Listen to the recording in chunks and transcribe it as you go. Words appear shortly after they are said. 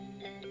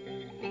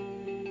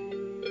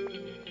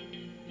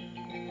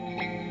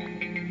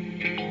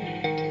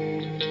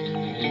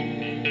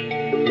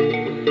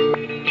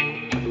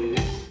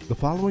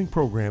following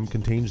program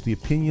contains the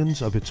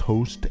opinions of its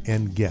host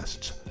and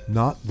guests,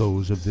 not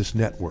those of this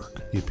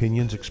network. The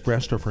opinions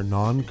expressed are for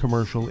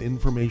non-commercial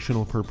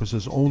informational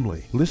purposes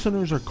only.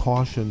 Listeners are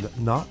cautioned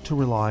not to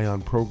rely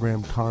on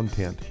program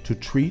content to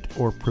treat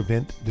or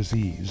prevent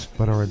disease,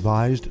 but are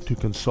advised to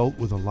consult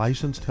with a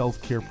licensed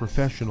healthcare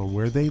professional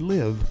where they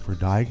live for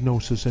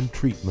diagnosis and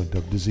treatment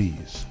of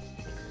disease.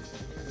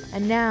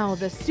 And now,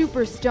 the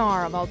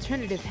superstar of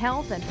alternative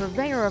health and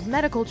purveyor of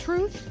medical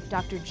truth,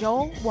 Dr.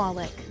 Joel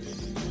Wallach.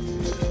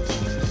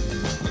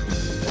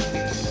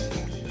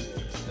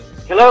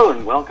 Hello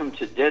and welcome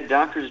to Dead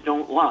Doctors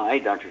Don't Lie.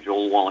 Dr.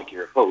 Joel Wallach,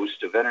 your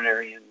host, a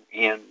veterinarian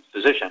and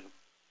physician.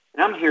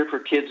 And I'm here for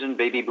kids and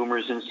baby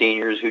boomers and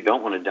seniors who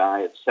don't want to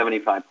die at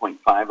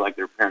 75.5 like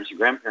their parents and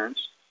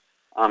grandparents.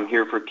 I'm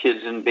here for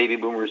kids and baby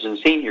boomers and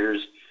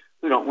seniors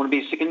who don't want to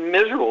be sick and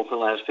miserable for the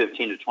last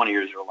 15 to 20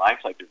 years of their life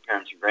like their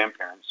parents and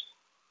grandparents.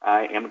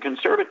 I am a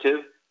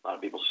conservative. A lot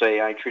of people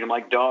say I treat them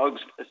like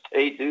dogs, but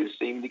they do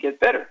seem to get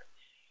better.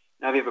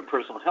 Now, if you have a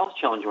personal health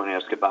challenge you want to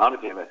ask about,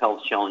 if you have a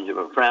health challenge of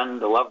a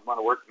friend, a loved one,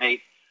 a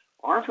workmate,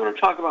 or if you want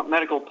to talk about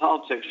medical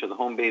politics or the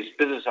home-based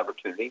business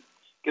opportunity,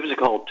 give us a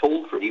call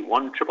toll-free,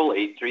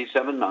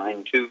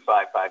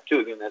 1-888-379-2552.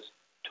 Again, that's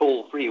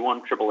toll-free,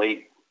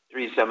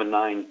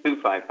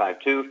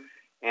 1-888-379-2552.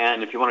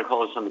 And if you want to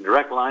call us on the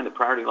direct line, the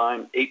priority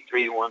line,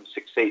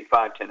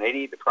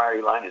 831-685-1080. The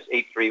priority line is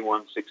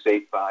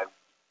 831-685-1080.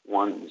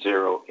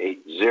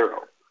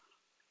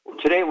 Well,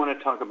 today I want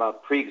to talk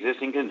about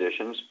pre-existing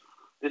conditions.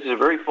 This is a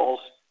very false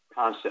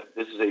concept.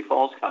 This is a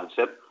false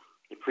concept.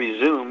 It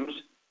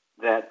presumes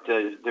that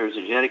there's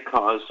a genetic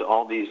cause to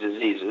all these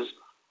diseases,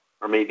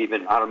 or maybe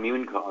even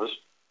autoimmune cause.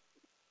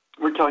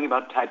 We're talking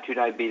about type 2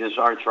 diabetes,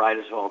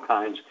 arthritis of all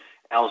kinds,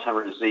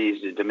 Alzheimer's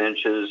disease, the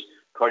dementias,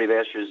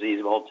 cardiovascular disease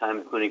of all time,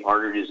 including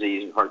artery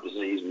disease and heart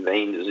disease and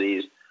vein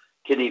disease,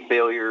 kidney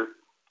failure,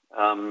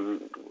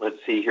 lung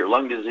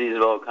disease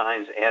of all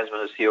kinds,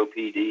 asthma,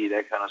 COPD,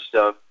 that kind of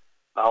stuff,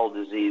 bowel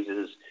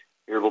diseases,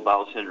 irritable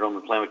bowel syndrome,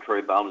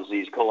 inflammatory bowel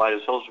disease,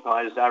 colitis, ulcerative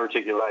colitis,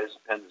 diverticulitis,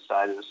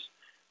 appendicitis,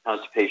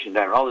 constipation,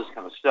 diarrhea, all this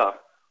kind of stuff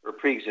are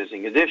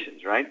pre-existing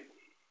conditions, right?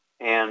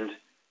 And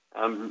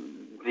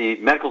the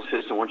medical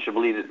system wants you to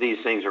believe that these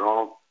things are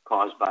all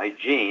caused by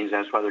genes.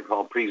 That's why they're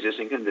called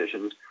pre-existing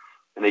conditions,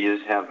 and they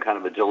just have kind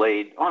of a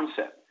delayed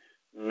onset.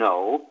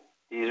 No,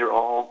 these are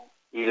all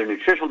either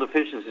nutritional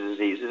deficiency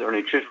diseases or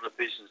nutritional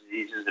deficiency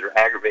diseases that are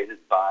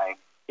aggravated by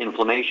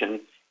inflammation,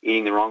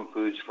 eating the wrong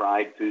foods,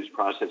 fried foods,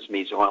 processed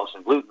meats, oils,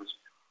 and glutens.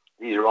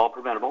 These are all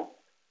preventable.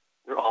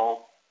 They're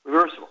all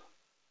reversible.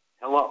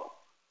 Hello.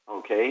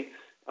 Okay?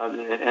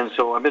 And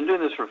so I've been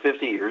doing this for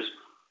 50 years.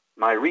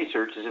 My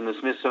research is in the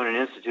Smithsonian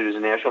Institute as a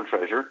national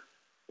treasure.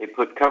 They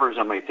put covers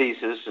on my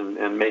thesis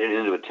and made it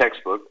into a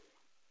textbook,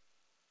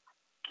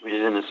 which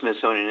is in the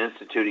Smithsonian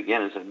Institute,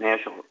 again, as a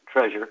national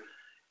treasure.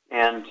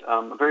 And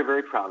I'm very,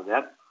 very proud of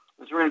that.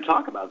 And so we're going to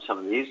talk about some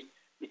of these.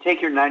 You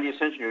take your 90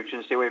 essential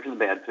nutrients, stay away from the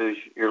bad foods,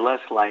 you're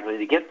less likely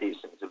to get these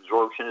things.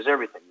 Absorption is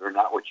everything. You're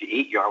not what you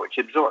eat, you are what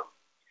you absorb.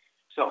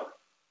 So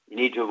you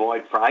need to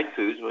avoid fried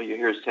foods. Well, you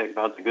hear us talk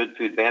about the good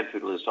food, bad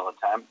food list all the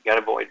time. You've got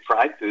to avoid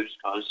fried foods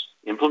cause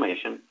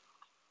inflammation.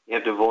 You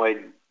have to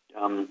avoid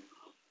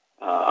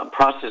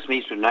processed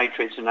meats with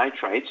nitrates and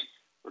nitrites.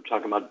 We're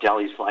talking about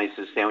deli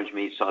slices, sandwich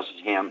meat,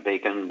 sausage, ham,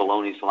 bacon,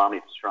 bologna,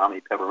 salami,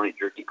 pastrami, pepperoni,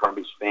 jerky, corned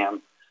beef,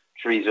 spam,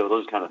 chorizo,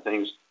 those kind of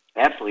things.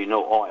 Absolutely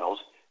no oils.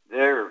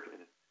 They're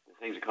the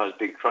things that cause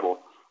big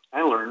trouble.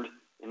 I learned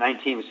in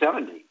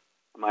 1970,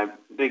 my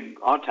big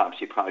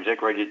autopsy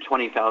project, where I did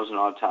 20,000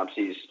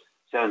 autopsies,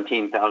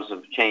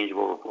 17,000 change of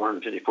over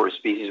 454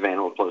 species of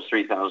animals plus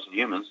 3,000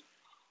 humans.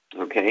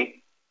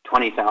 Okay,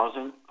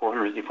 20,000,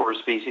 454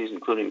 species,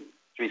 including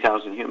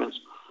 3,000 humans.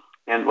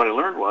 And what I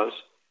learned was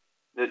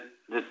that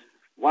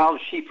wild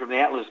sheep from the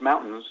Atlas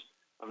Mountains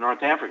of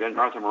North Africa,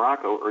 north of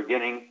Morocco, are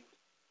getting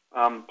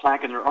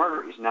plaque in their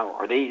arteries. Now,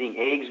 are they eating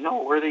eggs?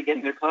 No. Where are they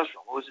getting their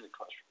cholesterol? What is it,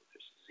 cholesterol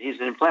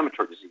disease? An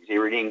inflammatory disease. They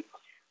were eating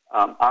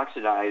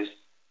oxidized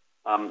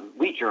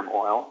wheat germ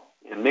oil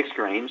in mixed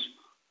grains,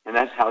 and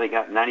that's how they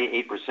got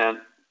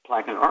 98%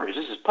 plaque in their arteries.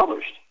 This is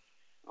published,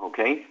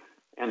 okay?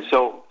 And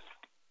so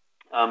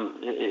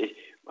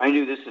I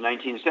knew this in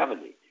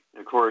 1970. And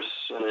of course,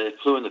 it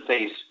flew in the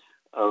face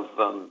of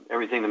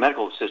everything the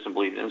medical system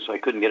believed in, so I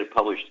couldn't get it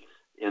published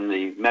in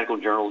the medical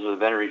journals or the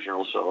veterinary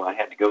journals, so I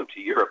had to go to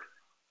Europe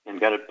and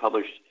got it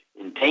published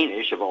in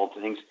Danish, of all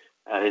things.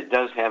 It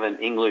does have an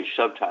English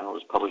subtitle. It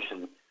was published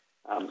in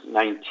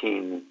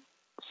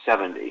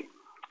 1970.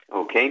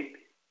 Okay.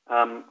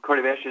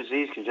 Cardiovascular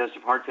disease,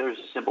 congestive heart failure is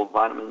a simple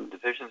vitamin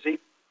deficiency.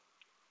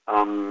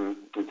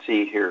 Let's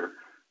see here.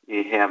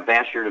 You have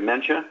vascular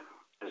dementia.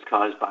 It's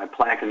caused by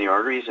plaque in the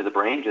arteries of the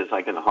brain, just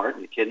like in the heart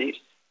and the kidneys.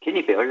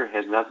 Kidney failure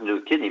has nothing to do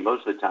with kidney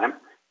most of the time.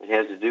 It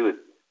has to do with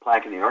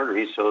plaque in the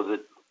arteries, so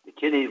that the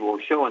kidney will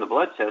show in the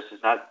blood test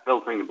it's not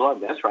filtering the blood.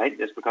 That's right.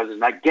 That's because it's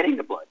not getting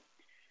the blood.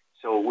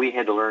 So we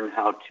had to learn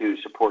how to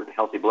support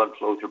healthy blood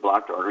flow through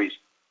blocked arteries,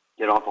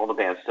 get off all the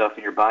bad stuff,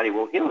 and your body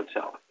will heal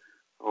itself.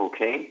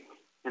 Okay?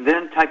 And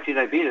then type 2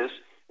 diabetes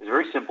is a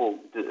very simple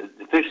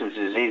deficiency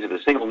disease of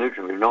a single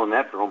nutrient. We've known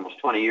that for almost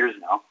 20 years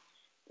now.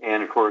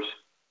 And, of course,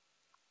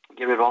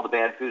 get rid of all the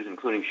bad foods,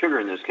 including sugar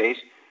in this case,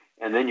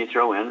 and then you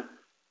throw in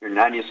your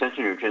 90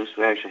 essential nutrients.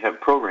 We actually have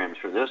programs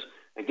for this.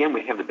 Again,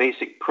 we have the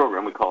basic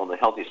program we call the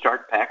Healthy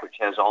Start Pack, which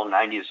has all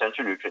 90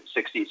 essential nutrients,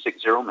 60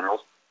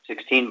 minerals,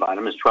 16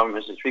 vitamins, 12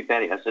 minerals, 3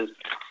 fatty acids.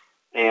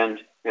 And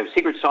we have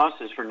secret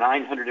sauces for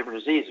 900 different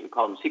diseases. We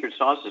call them secret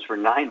sauces for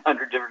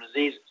 900 different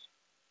diseases.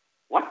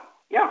 What?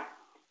 Yeah.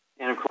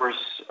 And, of course,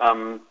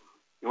 you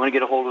want to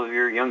get a hold of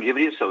your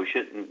Youngevity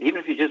associate, and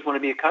even if you just want to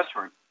be a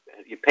customer,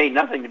 you pay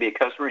nothing to be a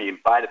customer, and you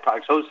buy the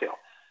products wholesale.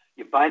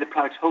 You buy the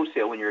products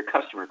wholesale when you're a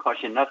customer. It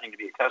costs you nothing to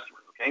be a customer,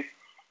 okay?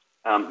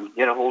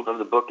 Get a hold of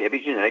the book,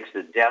 Epigenetics,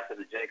 The Death of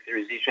the Genetic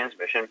Theory of Disease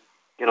Transmission.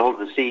 Get a hold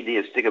of the CD,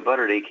 A Stick of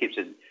Butter a Day keeps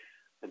it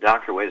a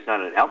doctor way. It's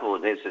not an alcohol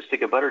a day. It's a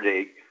stick of butter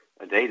a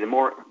day. The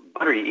more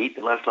butter you eat,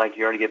 the less likely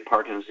you are to get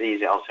Parkinson's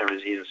disease,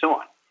 Alzheimer's disease, and so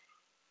on.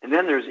 And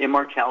then there's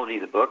Immortality,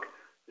 the book,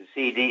 the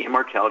CD,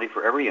 Immortality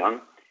Forever Young.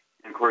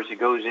 And, of course, it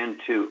goes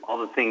into all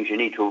the things you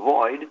need to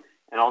avoid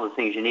and all the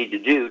things you need to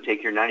do.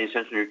 Take your 90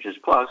 essential nutrients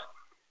plus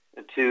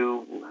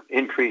to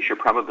increase your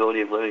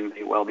probability of living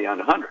well beyond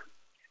 100.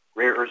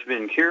 Rare Earths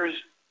Forbidden Cures,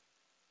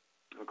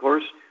 of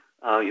course.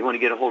 You want to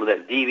get a hold of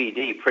that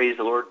DVD, Praise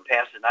the Lord and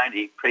Pass the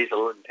 90, Praise the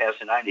Lord and Pass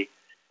the 90.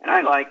 And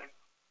I like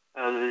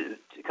a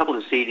couple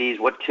of CDs,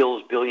 What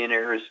Kills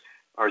Billionaires,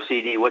 our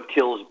CD, What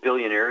Kills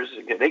Billionaires.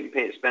 They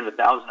can spend $1,000,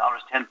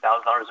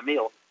 $10,000 a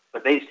meal,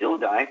 but they still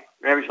die.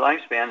 Their average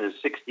lifespan is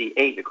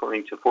 68,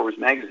 according to Forbes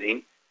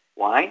magazine.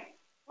 Why?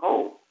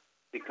 Oh,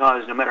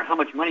 because no matter how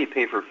much money you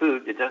pay for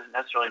food, it doesn't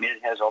necessarily mean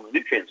it has all the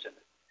nutrients in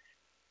it.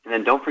 And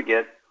then don't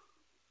forget,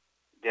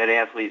 dead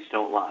athletes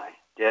don't lie.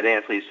 Dead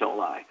athletes don't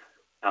lie.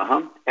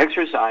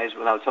 Exercise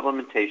without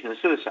supplementation is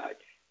suicide.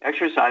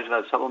 Exercise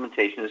without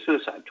supplementation is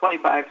suicide.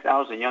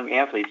 25,000 young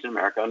athletes in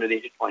America under the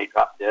age of 20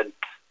 dropped dead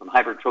from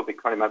hypertrophic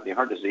cardiomyopathy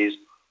heart disease.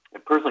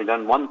 I've personally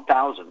done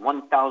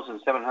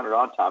 1,700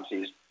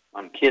 autopsies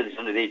on kids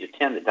under the age of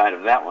 10 that died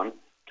of that one.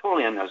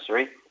 Totally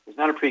unnecessary. It's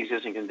not a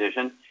pre-existing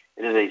condition.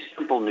 It is a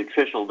simple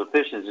nutritional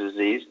deficiency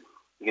disease.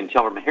 You can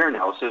tell from a hair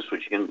analysis,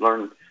 which you can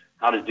learn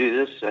how to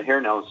do this hair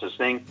analysis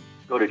thing.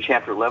 Go to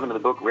chapter 11 of the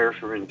book, Rare Earths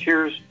Forbidden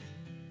Cures.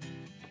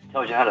 It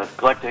tells you how to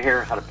collect the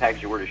hair, how to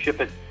package it, where to ship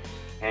it,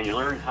 and you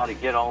learn how to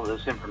get all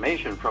this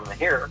information from the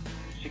hair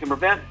so you can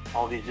prevent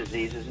all these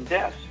diseases and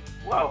deaths.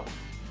 Well,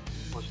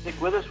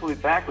 stick with us. We'll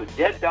be back with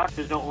Dead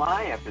Doctors Don't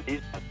Lie after these.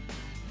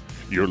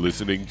 You're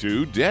listening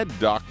to Dead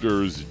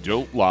Doctors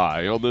Don't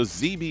Lie on the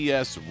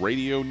ZBS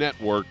Radio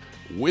Network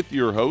with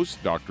your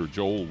host, Dr.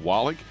 Joel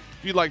Wallach.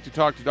 If you'd like to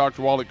talk to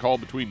Dr. Wallach, call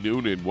between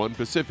noon and 1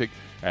 Pacific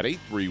at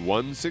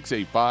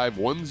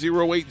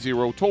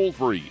 831-685-1080, toll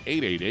free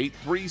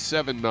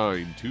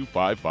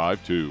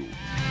 888-379-2552.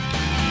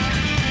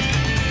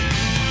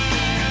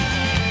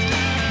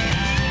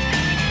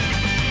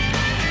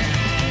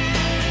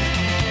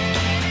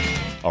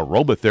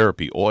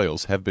 Aromatherapy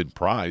oils have been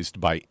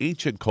prized by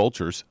ancient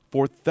cultures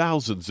for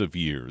thousands of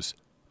years.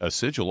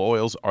 Essential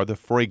oils are the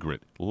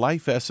fragrant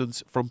life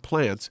essence from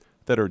plants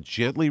that are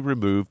gently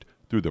removed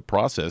through the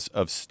process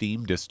of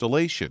steam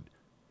distillation.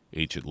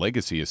 Ancient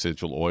legacy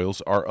essential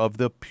oils are of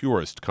the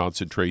purest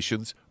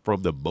concentrations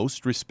from the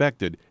most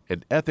respected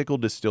and ethical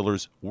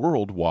distillers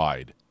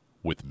worldwide,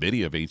 with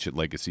many of Ancient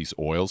Legacy's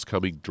oils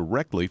coming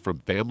directly from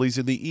families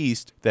in the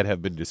East that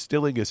have been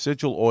distilling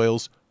essential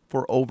oils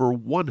for over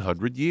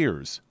 100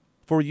 years,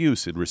 for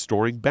use in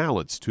restoring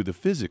balance to the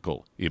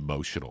physical,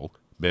 emotional,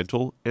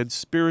 mental, and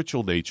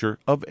spiritual nature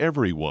of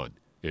everyone.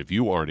 If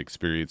you aren't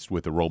experienced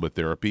with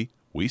aromatherapy,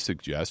 we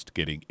suggest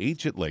getting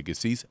Ancient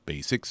Legacy's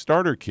Basic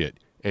Starter Kit,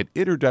 an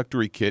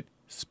introductory kit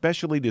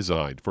specially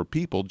designed for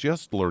people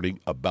just learning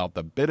about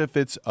the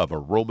benefits of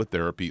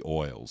aromatherapy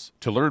oils.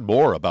 To learn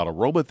more about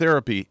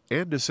aromatherapy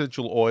and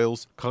essential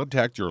oils,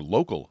 contact your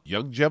local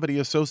Youngevity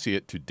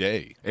associate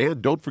today.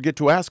 And don't forget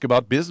to ask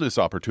about business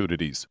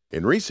opportunities.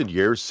 In recent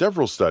years,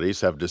 several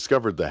studies have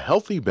discovered the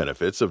healthy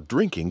benefits of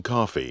drinking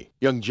coffee.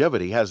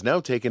 Youngevity has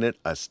now taken it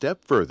a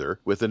step further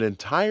with an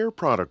entire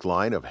product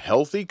line of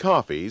healthy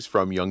coffees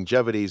from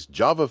Youngevity's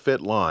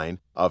JavaFit line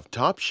of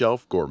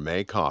top-shelf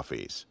gourmet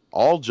coffees.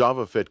 All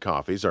JavaFit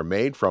coffees are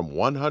made from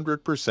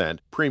 100%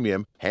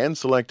 premium,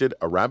 hand-selected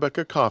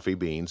Arabica coffee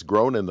beans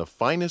grown in the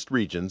finest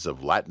regions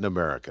of Latin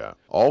America,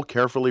 all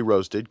carefully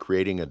roasted,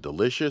 creating a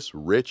delicious,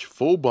 rich,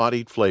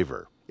 full-bodied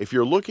flavor. If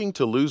you're looking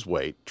to lose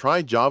weight,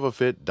 try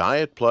JavaFit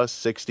Diet Plus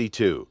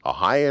 62, a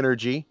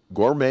high-energy,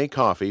 gourmet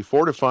coffee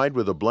fortified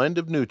with a blend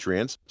of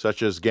nutrients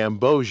such as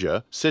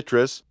gambosia,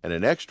 citrus, and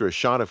an extra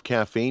shot of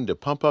caffeine to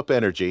pump up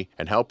energy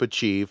and help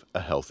achieve a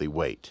healthy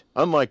weight.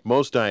 Unlike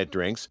most diet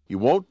drinks, you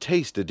won't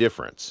taste a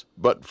difference.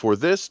 But for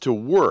this to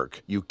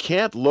work, you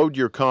can't load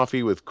your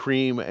coffee with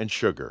cream and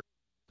sugar.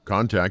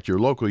 Contact your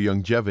local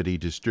Youngevity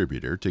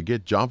distributor to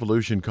get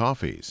Javalution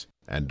coffees.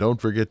 And don't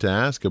forget to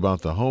ask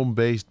about the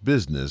home-based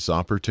business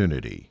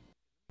opportunity.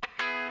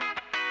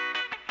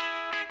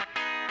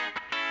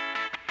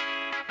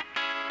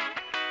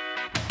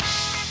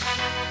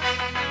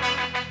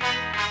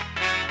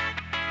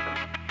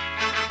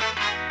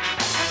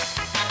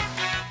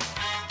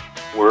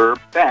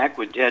 back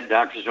with Dead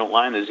Doctors Don't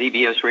Lie on the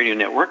ZBS Radio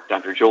Network.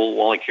 Dr. Joel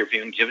Wallach here for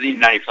Youngevity,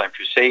 95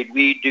 Crusade.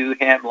 We do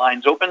have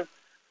lines open.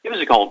 Give us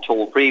a call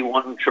toll-free,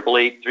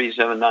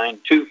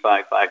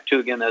 1-888-379-2552.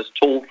 Again, that's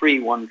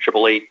toll-free,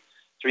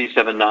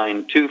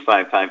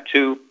 1-888-379-2552.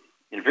 And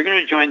if you're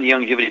going to join the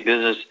Youngevity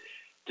business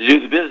to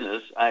do the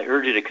business, I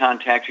urge you to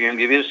contact your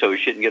Youngevity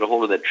associate and get a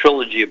hold of that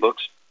trilogy of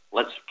books,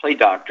 Let's Play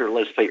Doctor,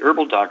 Let's Play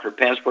Herbal Doctor,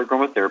 Passport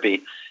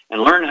Chromotherapy,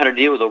 and learn how to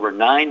deal with over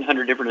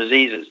 900 different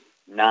diseases.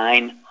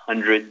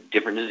 900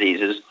 different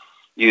diseases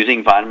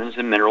using vitamins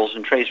and minerals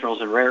and trace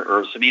minerals and rare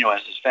earths, amino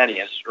acids,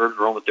 fatty acids, herbs,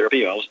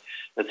 aromatherapy oils.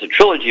 That's a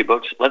trilogy of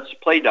books, Let's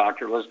Play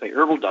Doctor, Let's Play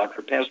Herbal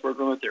Doctor, Passport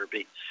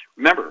Chromotherapy.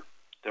 Remember,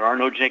 there are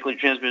no genetically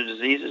transmitted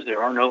diseases.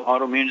 There are no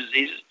autoimmune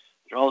diseases.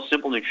 They're all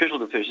simple nutritional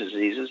deficiency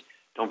diseases.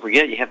 Don't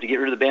forget, you have to get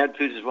rid of the bad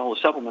foods as well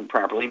as supplement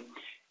properly.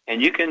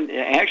 And you can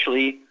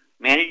actually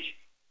manage,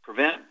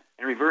 prevent,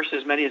 and reverse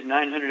as many as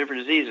 900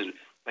 different diseases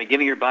by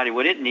giving your body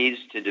what it needs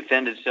to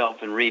defend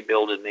itself and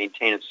rebuild and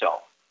maintain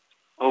itself.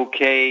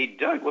 Okay,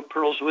 Doug, what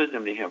pearls of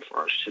wisdom do you have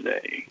for us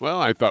today? Well,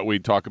 I thought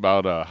we'd talk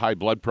about high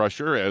blood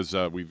pressure, as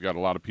we've got a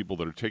lot of people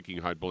that are taking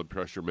high blood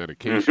pressure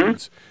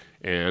medications.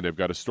 And I've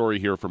got a story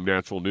here from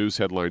Natural News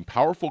headline,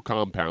 Powerful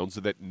Compounds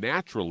That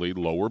Naturally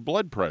Lower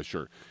Blood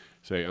Pressure.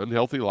 Say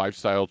unhealthy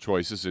lifestyle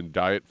choices in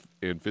diet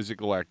and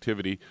physical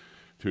activity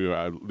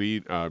to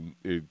lead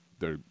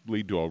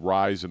to a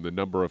rise in the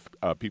number of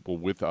people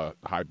with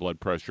high blood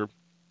pressure.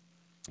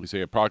 We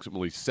say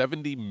approximately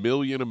 70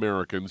 million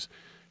Americans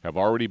have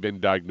already been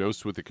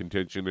diagnosed with the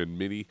condition, and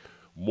many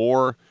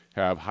more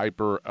have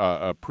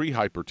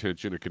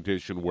prehypertension, a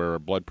condition where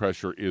blood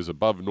pressure is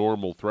above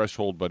normal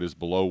threshold but is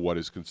below what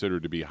is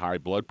considered to be high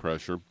blood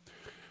pressure.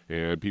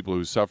 And people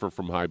who suffer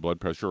from high blood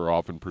pressure are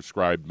often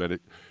prescribed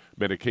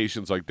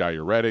medications like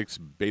diuretics,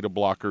 beta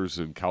blockers,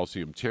 and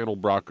calcium channel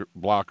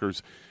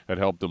blockers that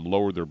help them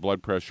lower their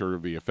blood pressure.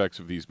 The effects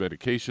of these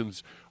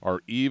medications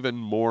are even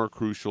more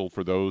crucial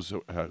for those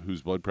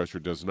whose blood pressure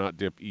does not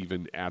dip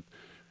even at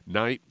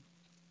night,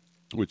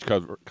 which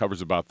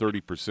covers about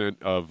 30%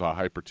 of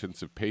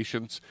hypertensive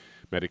patients.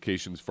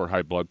 Medications for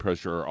high blood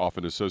pressure are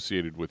often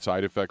associated with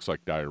side effects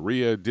like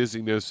diarrhea,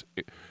 dizziness,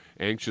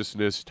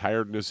 anxiousness,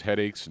 tiredness,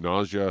 headaches,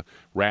 nausea,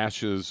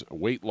 rashes,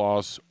 weight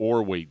loss,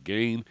 or weight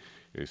gain.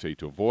 They say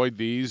to avoid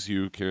these,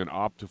 you can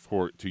opt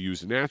to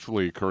use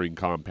naturally occurring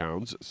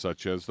compounds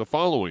such as the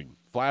following: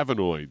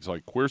 flavonoids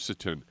like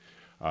quercetin,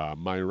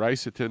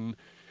 myricetin,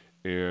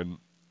 and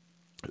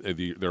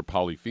they're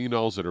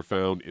polyphenols that are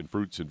found in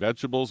fruits and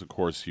vegetables. Of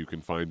course, you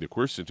can find the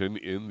quercetin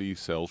in the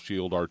Cell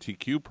Shield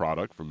RTQ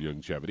product from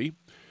Youngevity,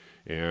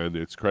 and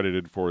it's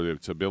credited for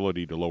its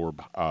ability to lower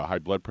high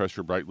blood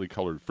pressure. Brightly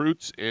colored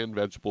fruits and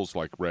vegetables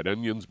like red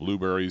onions,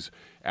 blueberries,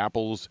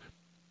 apples,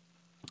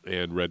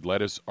 and red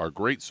lettuce are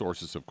great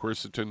sources of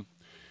quercetin.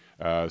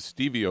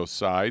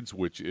 Steviosides,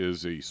 which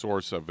is a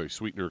source of a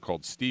sweetener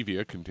called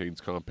stevia, contains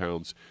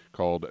compounds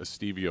called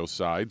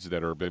steviosides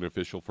that are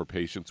beneficial for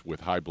patients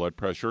with high blood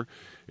pressure.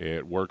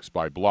 It works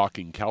by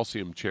blocking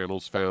calcium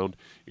channels found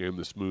in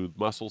the smooth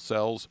muscle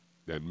cells.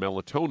 And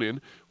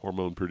melatonin,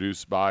 hormone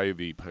produced by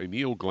the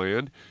pineal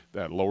gland,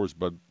 that lowers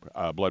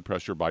blood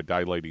pressure by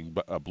dilating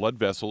blood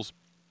vessels,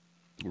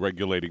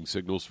 regulating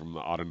signals from the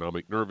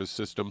autonomic nervous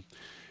system.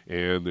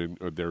 And then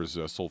there's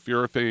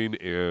sulforaphane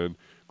and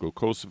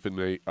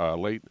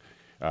glucosinolate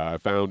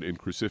found in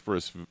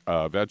cruciferous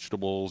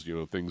vegetables,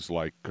 things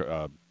like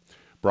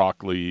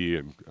broccoli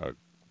and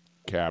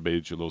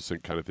cabbage and those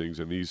kind of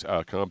things. And these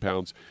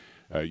compounds,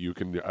 you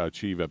can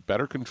achieve a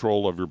better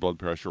control of your blood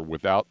pressure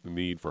without the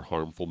need for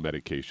harmful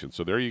medication.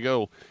 So there you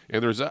go.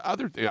 And there's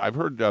I've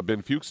heard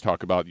Ben Fuchs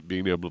talk about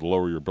being able to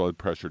lower your blood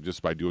pressure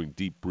just by doing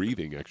deep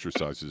breathing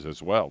exercises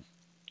as well.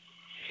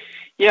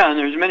 Yeah, and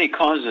there's many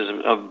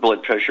causes of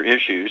blood pressure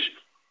issues.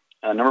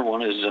 Number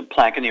one is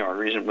plaque in the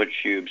arteries, in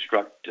which you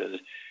obstruct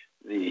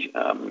the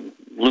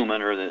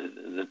lumen or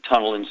the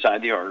tunnel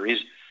inside the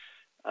arteries.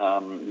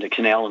 The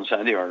canal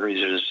inside the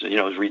arteries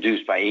is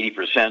reduced by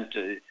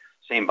 80%.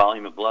 Same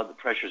volume of blood, the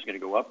pressure is going to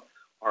go up.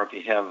 Or if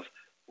you have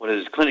what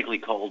is clinically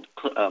called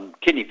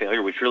kidney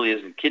failure, which really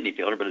isn't kidney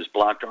failure, but it's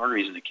blocked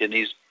arteries in the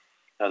kidneys,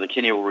 the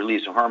kidney will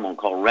release a hormone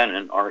called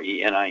renin,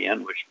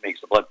 R-E-N-I-N, which makes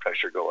the blood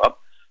pressure go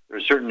up. There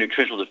are certain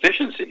nutritional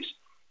deficiencies,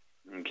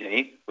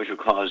 which will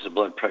cause the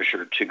blood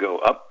pressure to go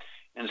up.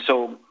 And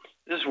so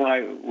this is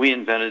why we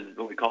invented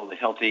what we call the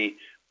Healthy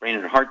Brain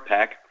and Heart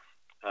Pack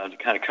to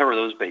kind of cover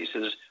those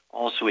bases.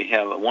 Also, we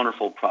have a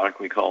wonderful product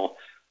we call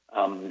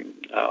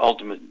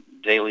Ultimate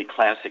Daily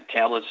Classic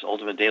Tablets,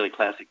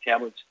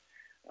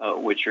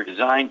 which are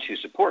designed to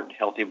support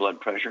healthy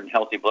blood pressure and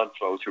healthy blood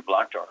flow through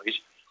blocked arteries.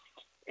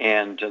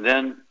 And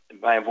then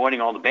by avoiding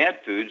all the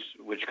bad foods,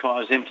 which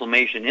cause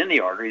inflammation in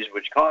the arteries,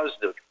 which cause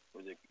the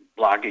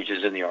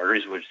blockages in the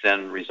arteries, which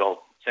then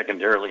result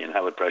secondarily in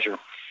high blood pressure,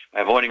 by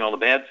avoiding all the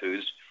bad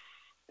foods.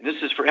 And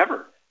this is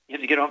forever. You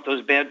have to get off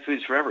those bad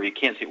foods forever. You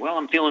can't say, well,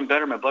 I'm feeling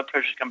better, my blood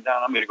pressure's come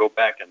down, I'm going to go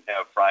back and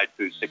have fried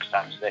food 6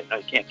 times a day. No,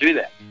 you can't do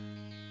that.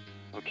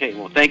 Okay,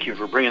 well, thank you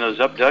for bringing those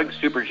up, Doug.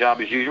 Super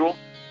job as usual.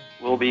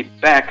 We'll be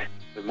back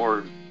with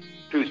more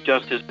Truth,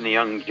 Justice, and the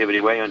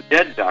Youngevity Way on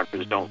Dead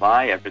Doctors Don't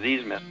Lie after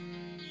these messages.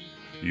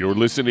 You're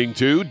listening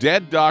to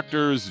Dead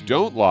Doctors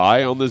Don't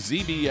Lie on the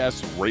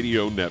ZBS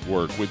Radio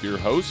Network with your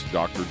host,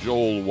 Dr.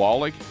 Joel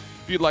Wallach.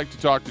 If you'd like to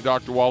talk to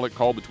Dr. Wallach,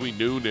 call between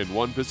noon and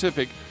 1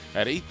 Pacific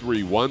at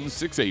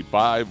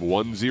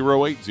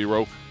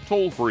 831-685-1080,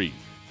 toll free,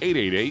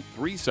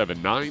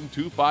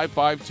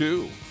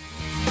 888-379-2552.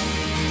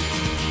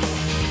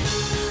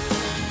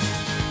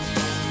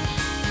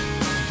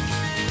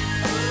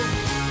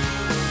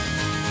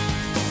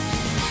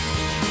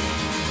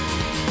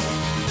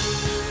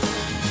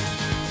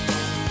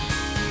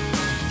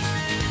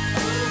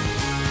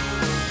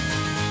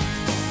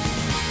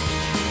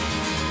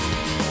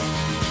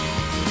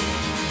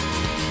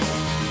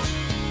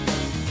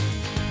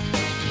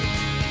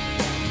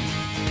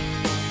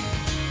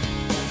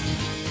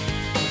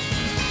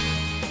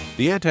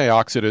 The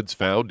antioxidants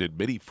found in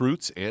many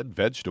fruits and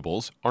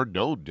vegetables are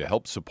known to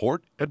help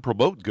support and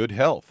promote good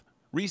health.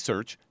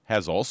 Research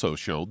has also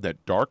shown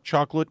that dark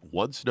chocolate,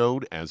 once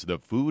known as the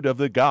food of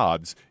the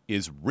gods,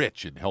 is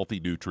rich in healthy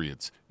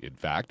nutrients. In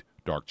fact,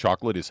 dark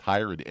chocolate is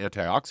higher in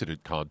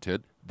antioxidant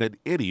content than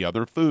any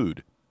other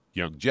food.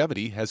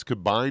 Youngevity has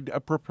combined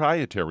a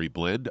proprietary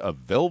blend of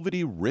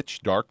velvety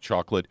rich dark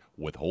chocolate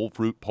with whole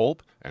fruit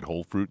pulp and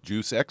whole fruit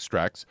juice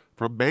extracts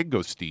from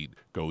mangosteen,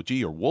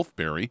 goji or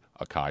wolfberry,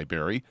 acai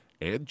berry,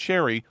 and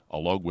cherry,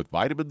 along with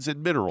vitamins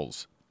and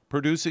minerals,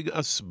 producing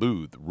a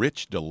smooth,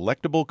 rich,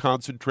 delectable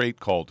concentrate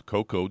called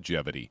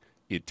Cocogevity.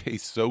 It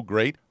tastes so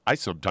great, I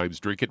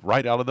sometimes drink it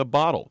right out of the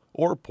bottle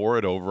or pour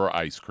it over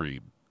ice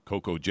cream.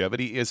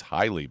 Cocogevity is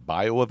highly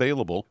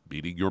bioavailable,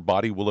 meaning your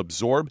body will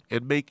absorb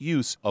and make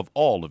use of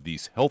all of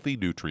these healthy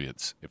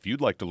nutrients. If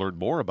you'd like to learn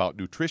more about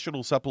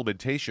nutritional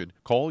supplementation,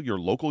 call your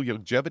local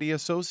Youngevity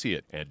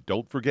associate, and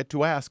don't forget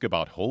to ask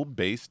about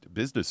home-based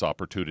business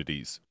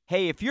opportunities.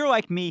 Hey, if you're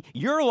like me,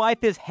 your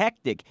life is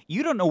hectic.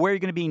 You don't know where you're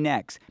going to be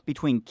next.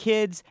 Between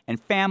kids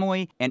and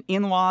family and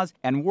in-laws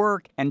and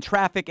work and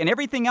traffic and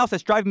everything else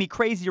that's driving me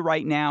crazy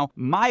right now,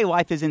 my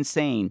life is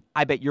insane.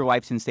 I bet your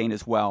life's insane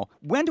as well.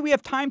 When do we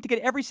have time to get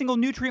every single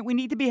nutrient we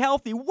need to be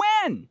healthy?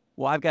 When?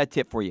 Well, I've got a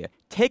tip for you.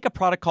 Take a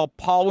product called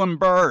Pollen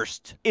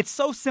Burst. It's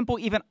so simple,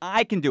 even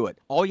I can do it.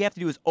 All you have to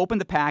do is open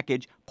the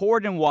package, pour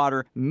it in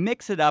water,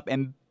 mix it up,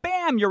 and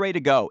bam, you're ready to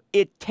go.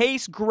 It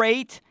tastes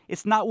great.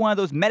 It's not one of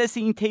those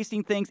medicine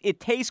tasting things. It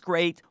tastes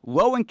great,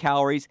 low in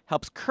calories,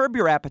 helps curb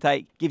your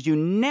appetite, gives you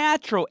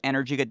natural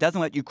energy that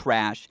doesn't let you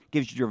crash,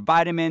 gives you your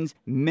vitamins,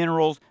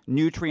 minerals,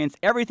 nutrients,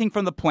 everything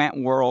from the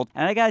plant world.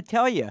 And I gotta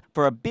tell you,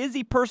 for a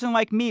busy person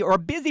like me or a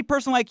busy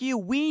person like you,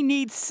 we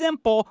need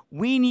simple,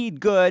 we need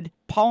good.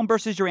 Pollen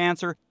Burst is your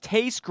answer.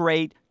 Tastes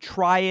great.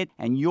 Try it,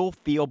 and you'll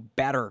feel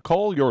better.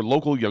 Call your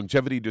local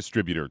Youngevity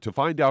distributor to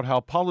find out how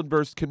Pollen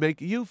Burst can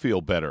make you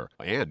feel better.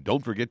 And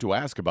don't forget to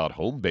ask about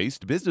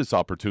home-based business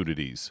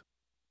opportunities.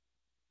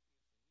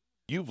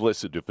 You've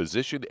listened to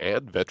physician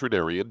and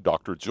veterinarian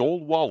Dr.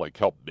 Joel Wallach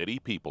help many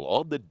people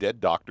on the Dead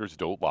Doctors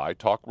Don't Lie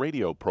talk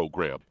radio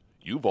program.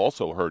 You've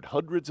also heard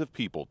hundreds of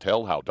people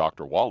tell how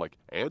Dr. Wallach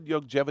and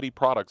Youngevity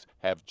products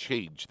have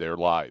changed their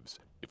lives.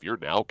 If you're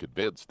now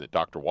convinced that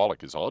Dr.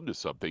 Wallach is onto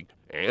something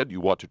and you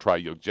want to try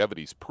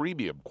Youngevity's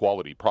premium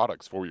quality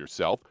products for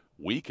yourself,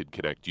 we can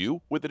connect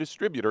you with a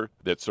distributor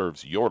that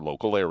serves your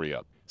local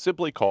area.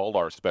 Simply call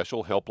our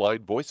special helpline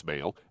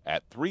voicemail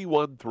at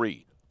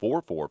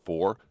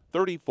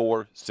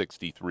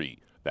 313-444-3463.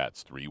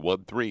 That's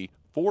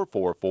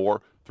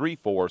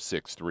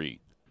 313-444-3463.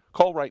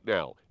 Call right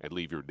now and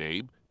leave your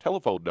name,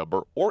 telephone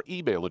number, or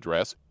email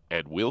address,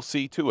 and we'll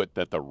see to it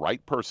that the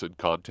right person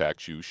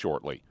contacts you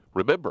shortly.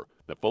 Remember,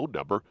 the phone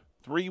number,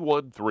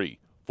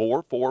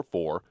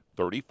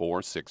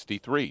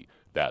 313-444-3463.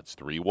 That's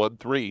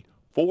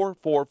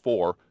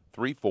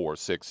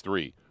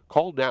 313-444-3463.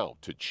 Call now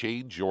to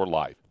change your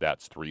life.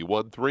 That's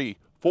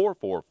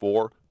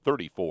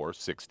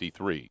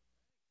 313-444-3463.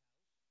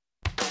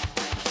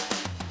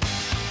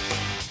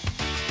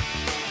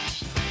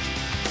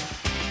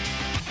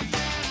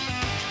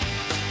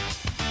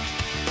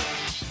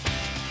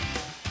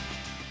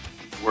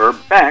 We're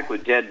back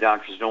with Dead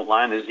Doctors Don't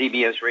Lie on the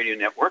ZBS Radio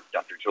Network.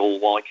 Dr. Joel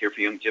Wallach here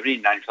for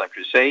Youngevity, 95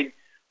 Crusade.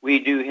 We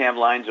do have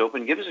lines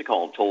open. Give us a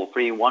call,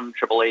 toll-free,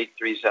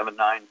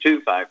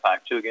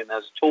 1-888-379-2552. Again,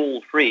 that's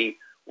toll-free,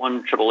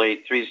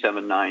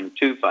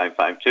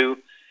 1-888-379-2552.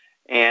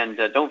 And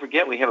don't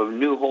forget, we have a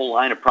new whole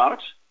line of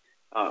products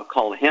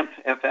called Hemp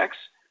FX.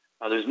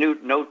 There's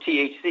no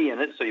THC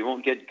in it, so you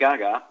won't get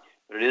gaga,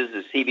 but it is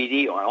the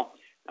CBD oil.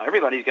 Now,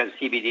 everybody's got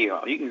CBD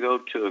oil. You can go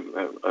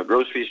to a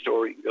grocery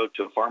store, you can go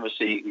to a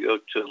pharmacy, you can go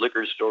to a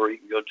liquor store, you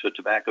can go to a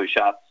tobacco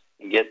shop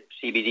and get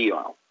CBD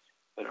oil.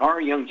 But our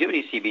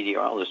Youngevity CBD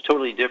oil is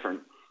totally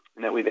different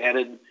in that we've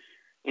added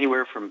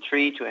anywhere from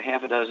 3 to a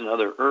half a dozen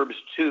other herbs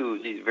to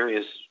these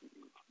various,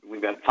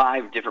 we've got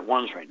 5 different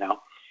ones right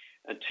now.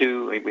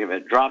 We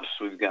have drops,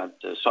 we've got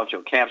soft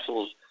gel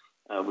capsules,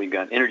 we've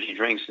got energy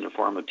drinks in the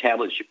form of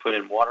tablets you put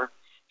in water.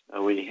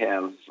 We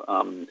have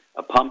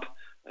a pump,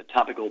 a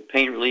topical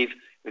pain relief.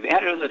 We've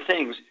added other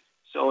things.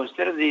 So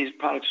instead of these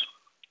products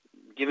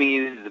giving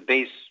you the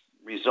base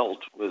result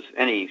with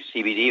any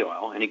CBD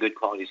oil, any good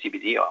quality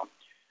CBD oil.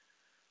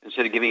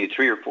 Instead of giving you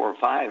 3 or 4 or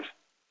 5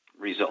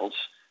 results,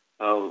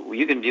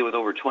 you can deal with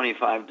over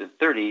 25 to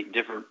 30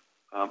 different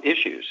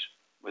issues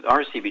with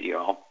our CBD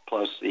oil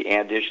plus the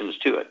additions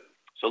to it.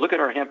 So look at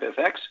our Hemp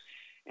FX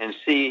and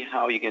see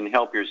how you can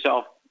help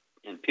yourself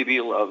and people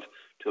you love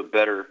to a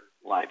better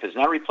life. It's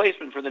not a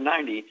replacement for the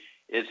 90,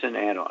 it's an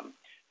add-on.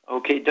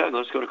 Okay, Doug,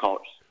 let's go to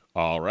callers.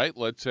 All right,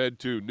 let's head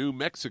to New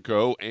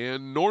Mexico.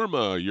 And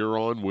Norma, you're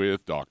on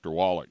with Dr.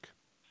 Wallach.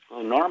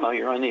 Well, Norma,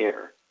 you're on the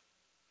air.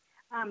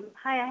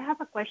 Hi, I have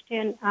a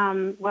question.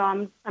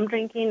 Well, I'm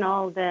drinking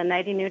all the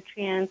 90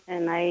 nutrients,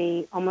 and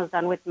I almost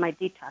done with my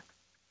detox.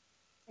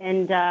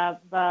 And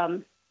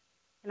can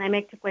I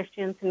make 2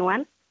 questions in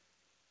one?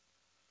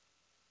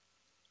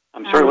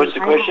 I'm sorry, what's the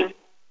question?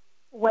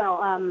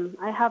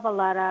 I have a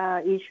lot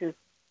of issues.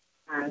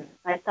 I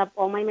stopped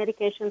all my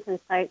medications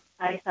since I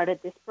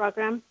started this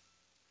program.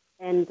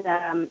 And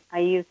I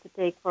used to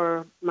take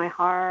for my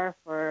heart,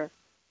 for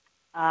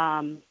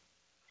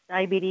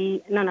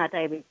diabetes, no, not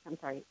diabetes, I'm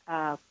sorry,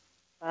 high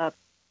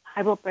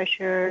blood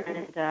pressure,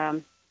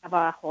 and have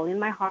a hole in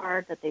my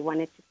heart that they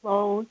wanted to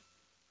close.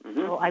 Mm-hmm.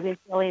 So I've been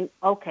feeling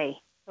okay.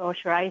 So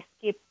should I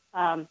skip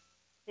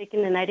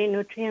taking the 90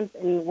 nutrients,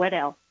 and what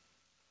else?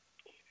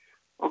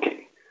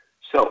 Okay.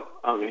 So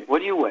what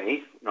do you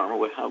weigh, Norma?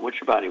 What's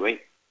your body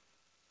weight?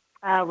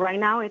 Right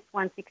now it's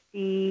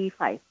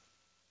 165.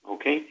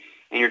 Okay.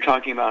 And you're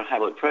talking about high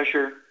blood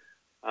pressure.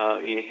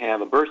 You have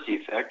a birth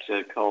defect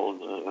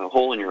called a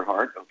hole in your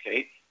heart.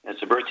 Okay.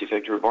 That's a birth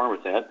defect. You were born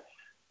with that.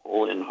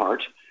 Hole in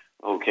heart.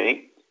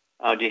 Okay.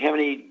 Do you have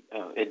any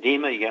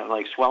edema? You got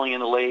like swelling in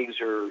the legs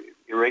or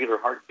irregular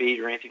heartbeat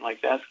or anything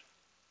like that?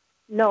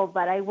 No,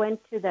 but I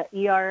went to the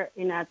ER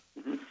in a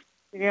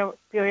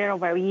period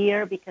of a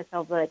year because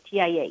of the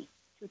TIA,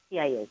 2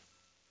 TIA.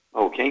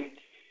 Okay.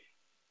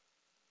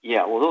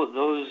 Yeah, well,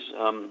 those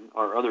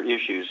are other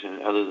issues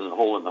other than the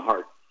hole in the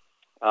heart.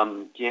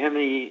 Do you have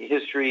any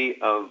history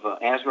of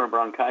asthma or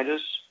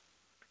bronchitis?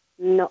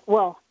 No.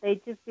 Well, they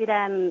just did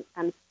a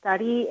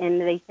study, and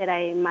they said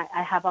I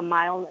have a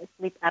mild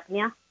sleep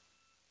apnea.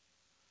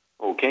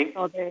 Okay.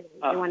 So they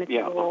wanted to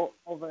go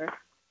over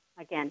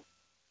again.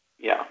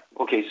 Yeah.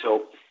 Okay.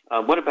 So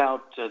what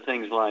about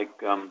things like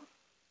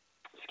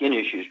skin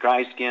issues,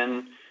 dry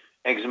skin,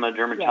 eczema,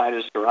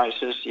 dermatitis,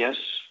 psoriasis? Yes.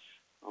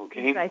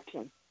 Okay. Dry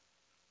skin.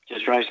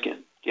 Just dry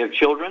skin. Do you have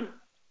children?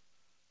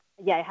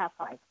 Yeah, I have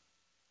 5.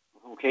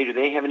 Okay. Do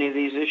they have any of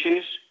these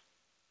issues?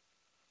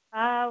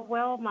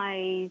 Well,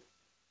 my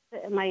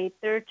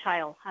 3rd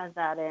child has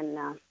that, and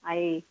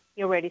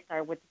he already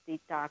started with the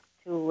detox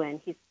too, and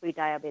he's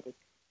pre-diabetic.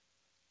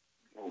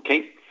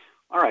 Okay.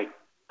 All right.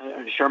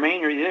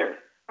 Charmaine, are you there?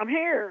 I'm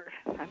here.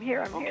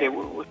 Okay.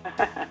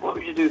 What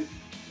would you do?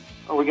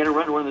 Oh, we're going to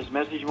run to one of this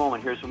message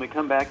moment here. So when we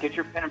come back, get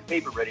your pen and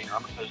paper ready,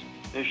 Norma, because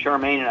Ms.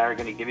 Charmaine and I are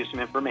going to give you some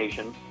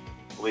information.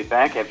 We'll be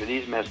back after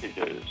these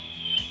messages.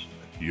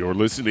 You're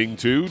listening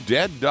to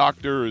Dead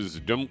Doctors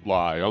Don't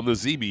Lie on the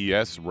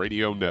ZBS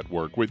Radio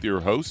Network with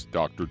your host,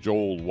 Dr.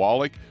 Joel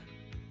Wallach.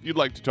 If you'd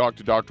like to talk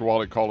to Dr.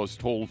 Wallach, call us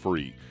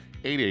toll-free,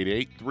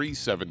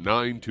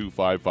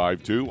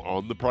 888-379-2552,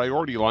 on the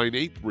priority line,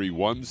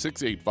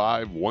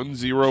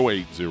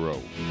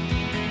 831-685-1080.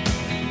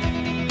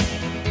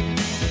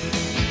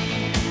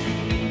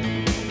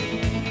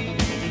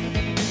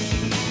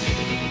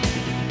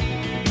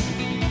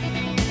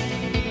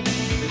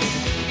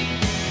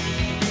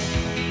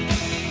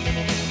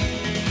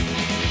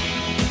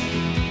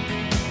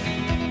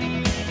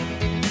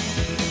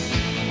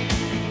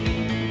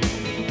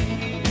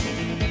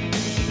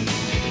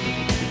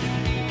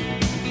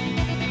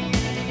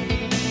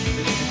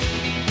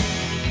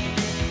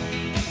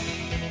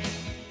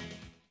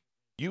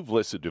 You've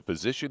listened to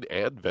physician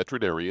and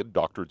veterinarian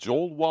Dr.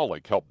 Joel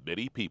Wallach help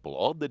many people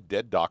on the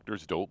Dead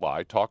Doctors Don't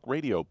Lie talk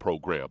radio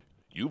program.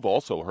 You've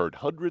also heard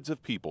hundreds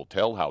of people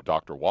tell how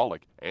Dr.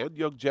 Wallach and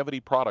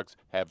Youngevity products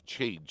have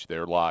changed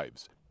their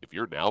lives. If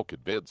you're now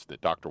convinced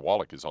that Dr.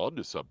 Wallach is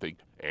onto something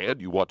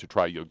and you want to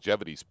try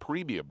Youngevity's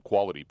premium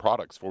quality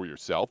products for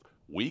yourself,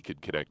 we can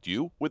connect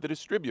you with a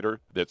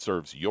distributor that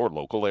serves your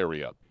local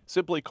area.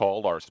 Simply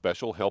call our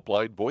special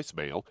helpline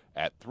voicemail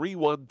at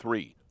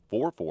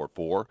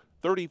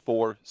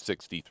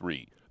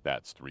 313-444-3463.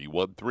 That's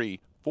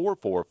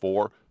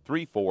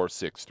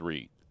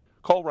 313-444-3463.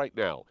 Call right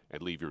now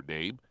and leave your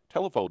name,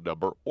 telephone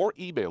number, or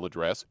email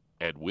address,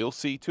 and we'll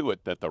see to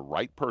it that the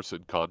right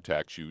person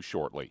contacts you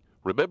shortly.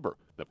 Remember,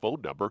 the phone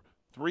number,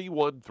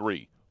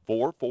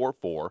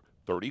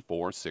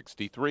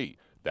 313-444-3463.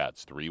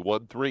 That's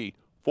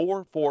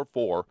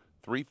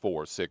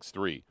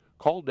 313-444-3463.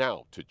 Call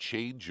now to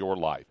change your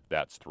life.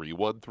 That's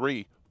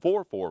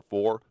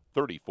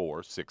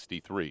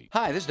 313-444-3463.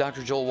 Hi, this is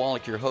Dr. Joel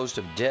Wallach, your host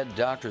of Dead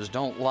Doctors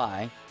Don't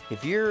Lie.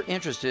 If you're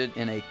interested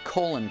in a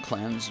colon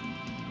cleanse,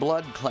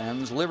 blood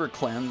cleanse, liver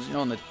cleanse,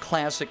 in the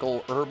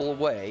classical herbal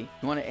way,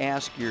 you want to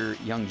ask your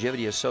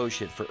Youngevity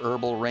associate for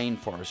Herbal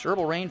Rainforest.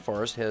 Herbal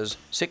Rainforest has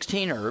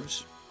 16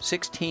 herbs,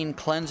 16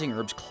 cleansing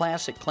herbs,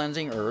 classic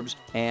cleansing herbs,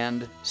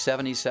 and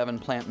 77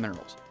 plant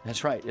minerals.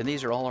 That's right, and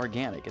these are all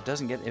organic. It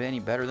doesn't get any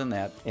better than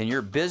that. In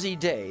your busy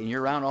day, and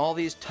you're around all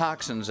these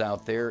toxins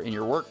out there in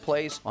your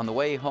workplace, on the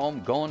way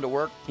home, going to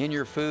work, in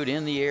your food,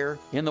 in the air,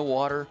 in the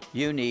water,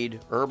 you need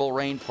Herbal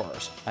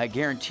Rainforest. I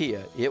guarantee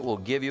you, it will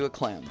give you a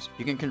cleanse.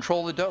 You can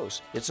control the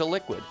dose. It's a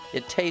liquid.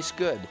 It tastes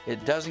good.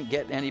 It doesn't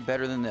get any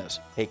better than this.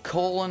 A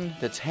colon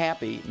that's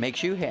happy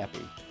makes you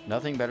happy.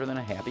 Nothing better than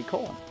a happy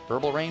colon.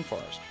 Herbal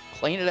Rainforest.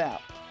 Clean it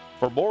out.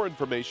 For more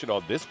information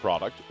on this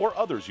product or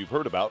others you've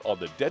heard about on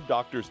the Dead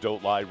Doctors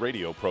Don't Lie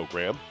radio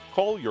program,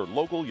 call your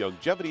local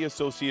Youngevity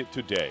associate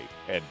today.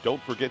 And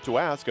don't forget to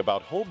ask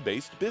about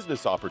home-based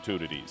business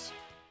opportunities.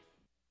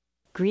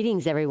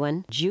 Greetings,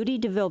 everyone. Judy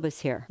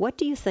DeVilbus here. What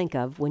do you think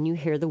of when you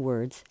hear the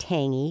words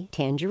tangy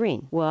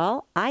tangerine?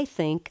 Well, I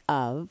think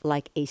of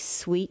like a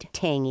sweet,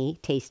 tangy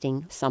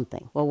tasting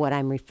something. Well, what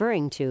I'm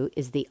referring to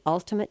is the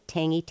Ultimate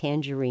Tangy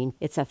Tangerine.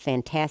 It's a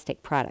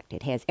fantastic product.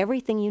 It has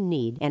everything you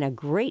need, and a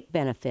great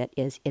benefit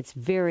is it's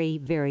very,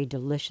 very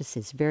delicious.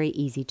 It's very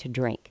easy to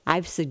drink.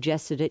 I've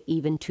suggested it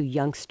even to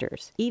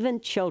youngsters. Even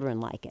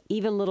children like it.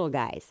 Even little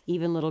guys.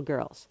 Even little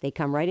girls. They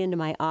come right into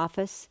my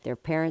office. Their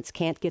parents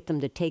can't get them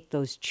to take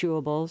those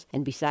chewables,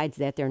 and besides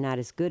that, they're not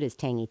as good as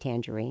Tangy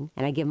Tangerine.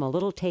 And I give them a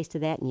little taste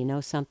of that, and you know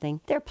something?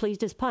 They're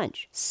pleased as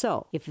punch.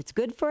 So, if it's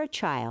good for a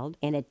child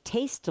and it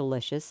tastes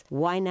delicious,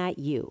 why not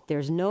you?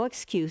 There's no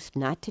excuse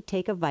not to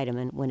take a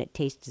vitamin when it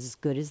tastes as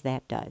good as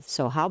that does.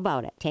 So how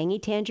about it? Tangy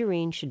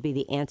Tangerine should be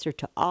the answer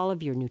to all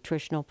of your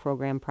nutritional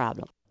program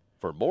problems.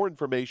 For more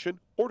information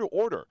or to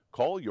order,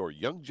 call your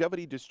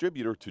Youngevity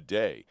distributor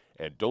today.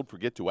 And don't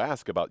forget to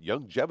ask about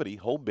Youngevity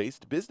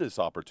home-based business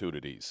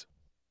opportunities.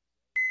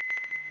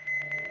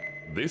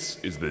 This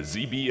is the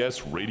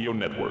ZBS Radio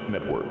Network.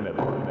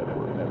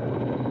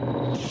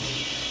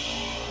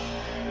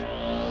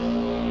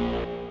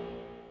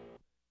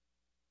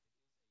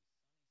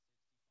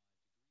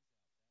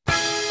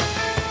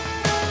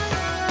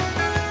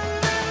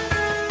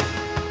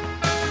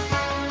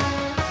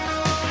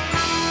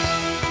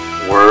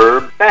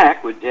 We're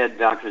back with Dead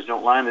Doctors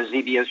Don't Lie on the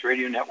ZBS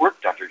Radio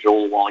Network. Dr.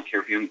 Joel Wallach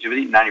here for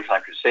Youngevity,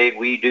 95 Crusade.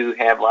 We do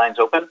have lines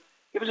open.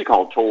 Give us a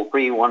call,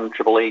 toll-free,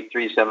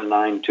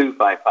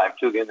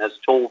 1-888-379-2552. Again, that's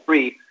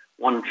toll-free,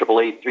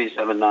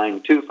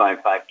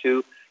 1-888-379-2552.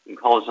 You can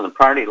call us on the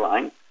priority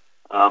line.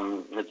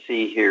 Let's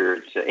see here.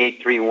 It's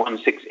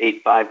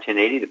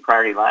 831-685-1080. The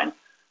priority line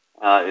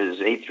is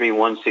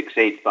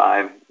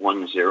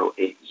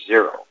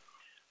 831-685-1080.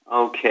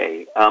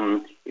 Okay.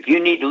 If you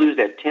need to lose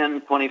that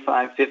 10,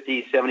 25,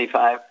 50,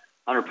 75,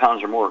 100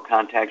 pounds or more,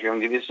 contact your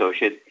Youngevity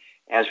associate.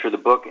 As for the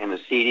book and the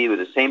CD with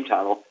the same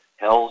title,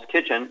 Hell's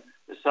Kitchen,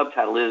 the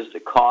subtitle is The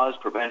Cause,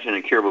 Prevention,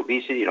 and Cure of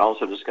Obesity. It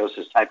also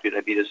discusses type 2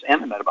 diabetes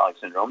and the metabolic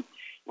syndrome.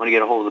 You want to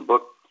get a hold of the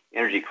book,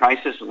 Energy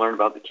Crisis, and learn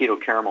about the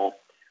keto caramel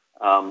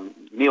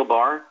meal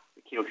bar,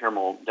 the keto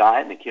caramel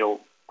diet, and the keto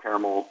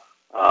caramel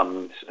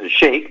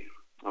shake.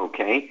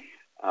 Okay.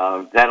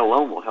 That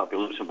alone will help you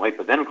lose some weight.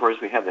 But then, of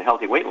course, we have the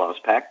Healthy Weight Loss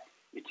Pack.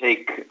 You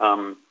take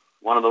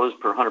one of those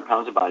per 100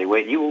 pounds of body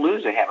weight, and you will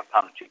lose a half a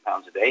pound to 2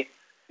 pounds a day,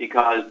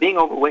 because being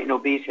overweight and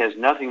obese has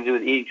nothing to do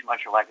with eating too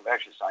much or lack of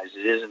exercise.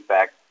 It is, in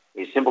fact,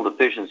 a simple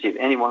deficiency of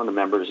any one of the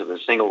members of a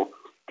single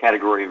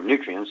category of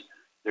nutrients.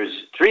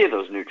 There's 3 of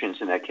those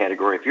nutrients in that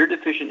category. If you're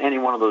deficient in any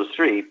one of those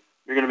 3,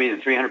 you're going to be the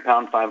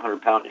 300-pound,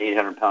 500-pound,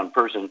 800-pound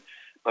person.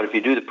 But if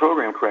you do the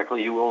program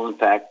correctly, you will, in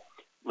fact,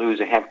 lose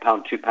a half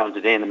pound, 2 pounds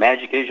a day. And the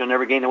magic is you'll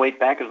never gain the weight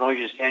back as long as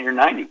you stay on your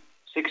 90,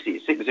 60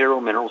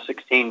 minerals,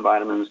 16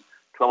 vitamins,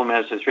 12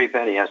 amino acids, 3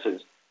 fatty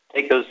acids.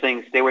 Take those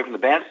things, stay away from the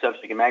bad stuff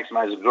so you can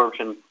maximize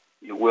absorption.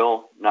 You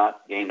will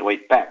not gain the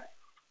weight back.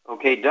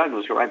 Okay, Doug,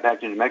 let's go right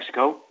back to New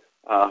Mexico.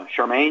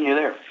 Charmaine, you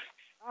there?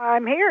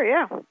 I'm here,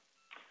 yeah.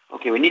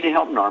 Okay, we need to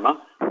help Norma.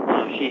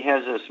 She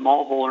has a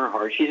small hole in her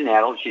heart. She's an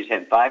adult. She's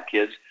had 5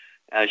 kids.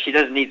 She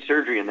doesn't need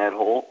surgery in that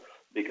hole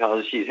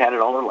because she's had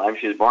it all her life.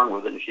 She was born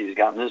with it, and she's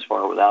gotten this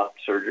far without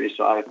surgery.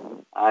 So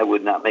I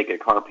would not make a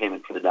car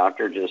payment for the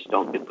doctor. Just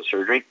don't get the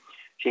surgery.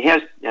 She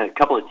has a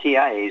couple of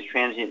TIAs,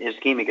 transient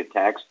ischemic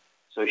attacks.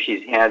 So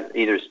she's had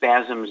either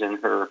spasms in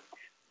her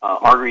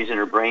arteries in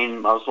her brain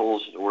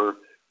muscles or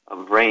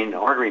brain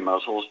artery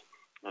muscles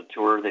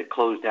to where they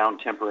closed down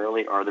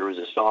temporarily, or there was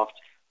a soft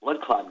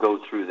blood clot go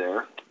through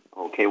there.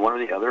 Okay, one or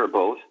the other, or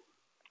both.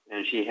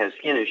 And she has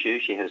skin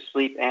issues. She has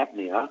sleep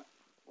apnea.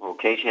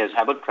 Okay, she has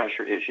high blood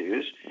pressure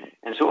issues.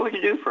 And so what would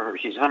you do for her?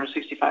 She's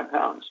 165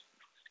 pounds.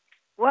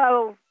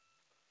 Well,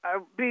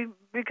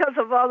 because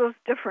of all those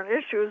different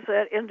issues,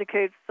 that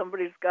indicates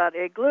somebody's got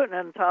a gluten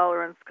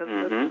intolerance, because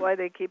that's why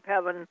they keep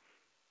having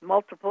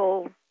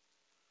multiple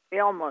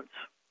ailments.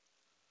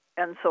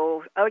 And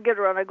so I would get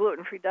her on a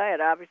gluten-free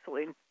diet,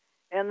 obviously.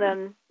 And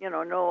then,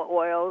 no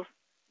oils,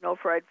 no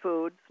fried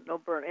foods, no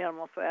burnt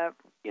animal fat.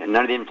 Yeah,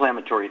 none of the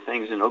inflammatory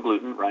things and no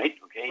gluten, right?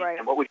 Okay. Right.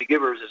 And what would you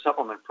give her as a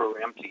supplement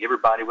program to give her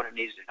body what it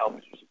needs to help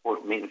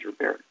support maintenance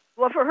repair?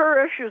 Well, for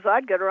her issues,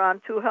 I'd get her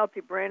on 2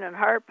 healthy brain and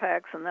heart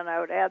packs, and then I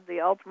would add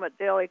the Ultimate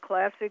Daily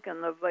Classic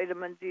and the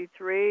vitamin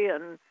D3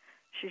 and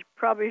she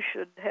probably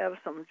should have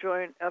some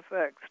joint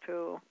FX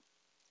too.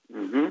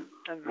 Mm-hmm.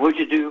 What would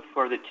you do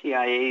for the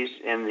TIAs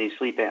and the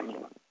sleep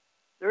apnea?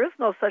 There is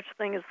no such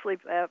thing as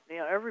sleep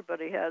apnea.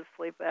 Everybody has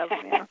sleep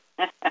apnea.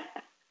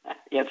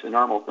 Yeah, it's a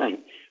normal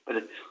thing.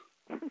 But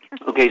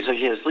okay, so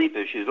she has sleep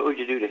issues. What would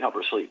you do to help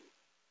her sleep?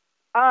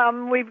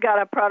 We've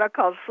got a product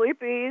called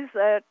Sleepies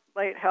that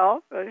might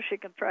help. She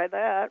can try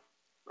that.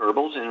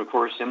 Herbals, and of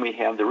course, then we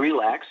have the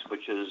Relax,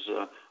 which is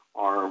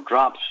our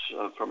drops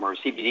from our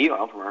CBD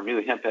oil from our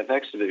new Hemp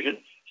FX division.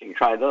 She can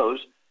try those.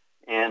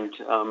 And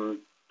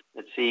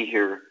let's see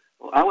here.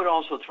 Well, I would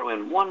also throw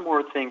in one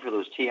more thing for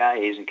those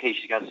TIAs in case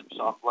she's got some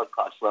soft blood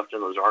clots left in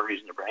those arteries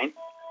in the brain.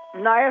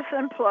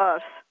 Niacin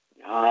Plus.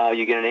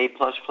 You get an A++,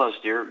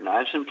 dear.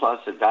 Niacin Plus,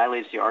 that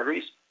dilates the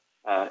arteries.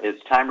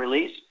 It's time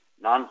release,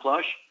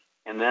 non-flush.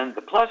 And then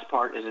the plus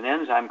part is an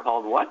enzyme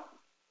called what?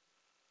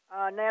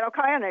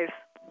 Nattokinase.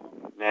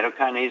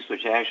 Nattokinase,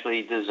 which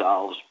actually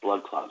dissolves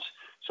blood clots.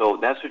 So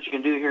that's what you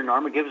can do here,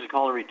 Norma. Give us a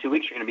call every 2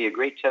 weeks. You're going to be a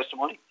great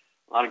testimony.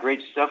 A lot of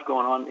great stuff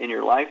going on in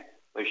your life.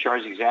 But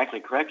Char's exactly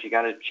correct. You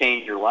got to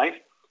change your life.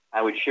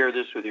 I would share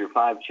this with your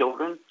 5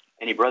 children,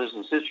 any brothers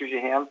and sisters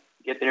you have.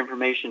 Get that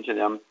information to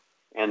them.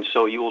 And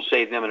so you will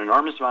save them an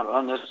enormous amount of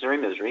unnecessary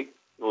misery.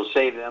 You will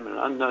save them an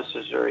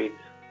unnecessary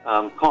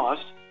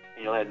cost.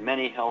 And you'll add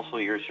many healthful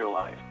years to your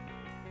life.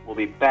 We'll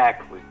be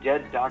back with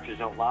Dead Doctors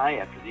Don't Lie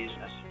after these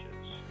messages.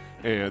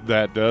 And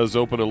that does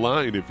open a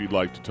line if you'd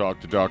like to talk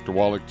to Dr.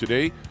 Wallach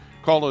today.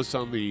 Call us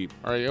on the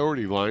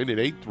priority line at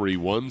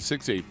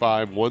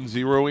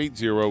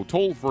 831-685-1080,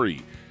 toll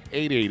free,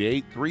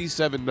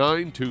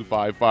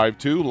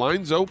 888-379-2552.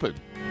 Lines open.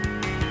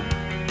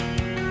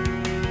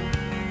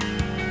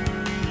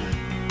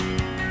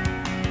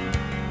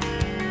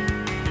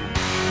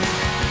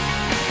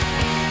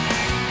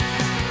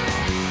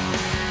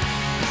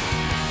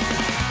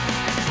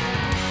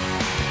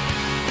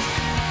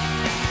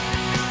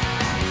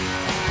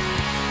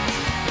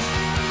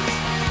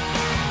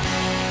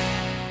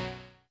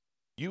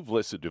 You've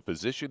listened to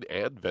physician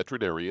and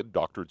veterinarian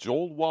Dr.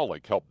 Joel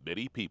Wallach help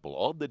many people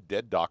on the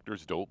Dead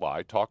Doctors Don't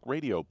Lie talk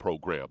radio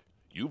program.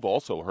 You've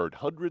also heard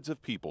hundreds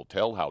of people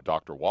tell how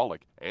Dr.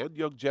 Wallach and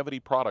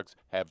Youngevity products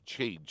have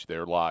changed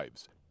their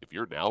lives. If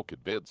you're now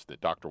convinced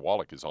that Dr.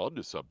 Wallach is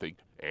onto something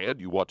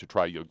and you want to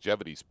try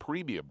Youngevity's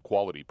premium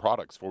quality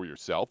products for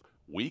yourself,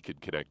 we can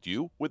connect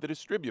you with a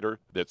distributor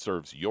that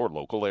serves your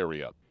local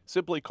area.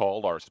 Simply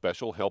call our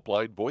special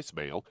helpline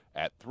voicemail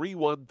at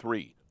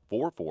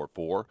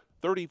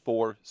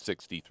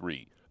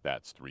 313-444-3463.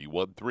 That's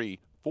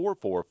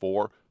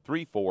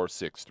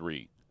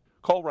 313-444-3463.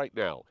 Call right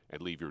now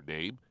and leave your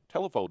name,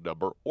 telephone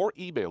number, or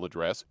email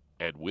address,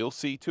 and we'll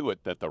see to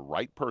it that the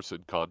right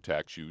person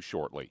contacts you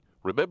shortly.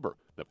 Remember,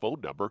 the phone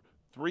number,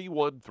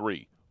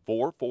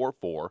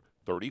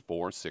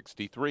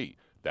 313-444-3463.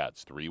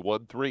 That's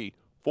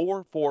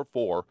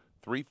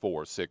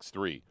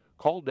 313-444-3463.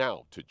 Call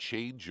now to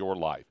change your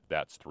life.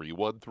 That's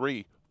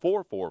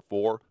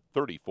 313-444-3463.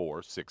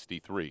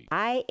 3463.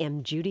 I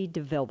am Judy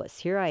DeVilbus.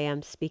 Here I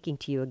am speaking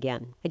to you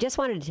again. I just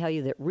wanted to tell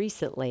you that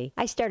recently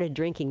I started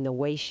drinking the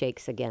Whey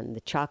Shakes again,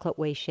 the chocolate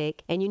Whey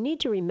Shake. And you need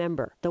to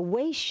remember, the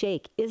Whey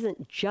Shake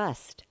isn't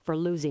just for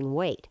losing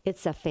weight.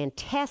 It's a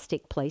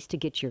fantastic place to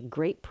get your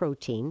great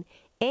protein.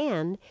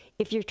 And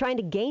if you're trying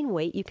to gain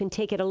weight, you can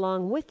take it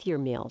along with your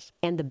meals.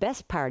 And the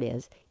best part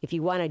is, if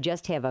you want to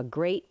just have a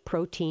great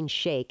protein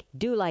shake,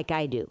 do like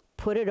I do.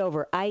 Put it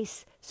over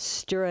ice,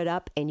 stir it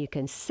up, and you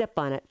can sip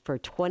on it for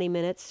 20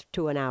 minutes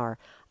to an hour.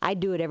 I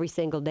do it every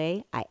single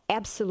day. I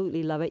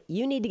absolutely love it.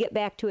 You need to get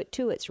back to it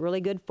too. It's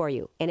really good for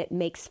you. And it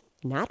makes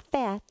not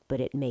fat, but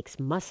it makes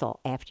muscle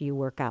after you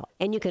work out.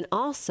 And you can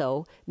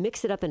also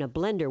mix it up in a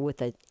blender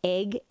with an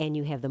egg, and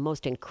you have the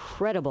most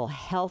incredible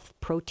health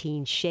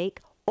protein shake.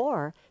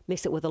 Or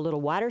mix it with a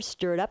little water,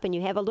 stir it up, and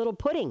you have a little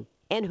pudding.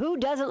 And who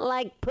doesn't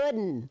like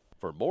pudding?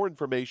 For more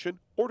information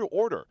or to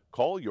order,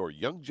 call your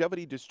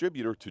Youngevity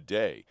distributor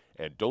today.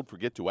 And don't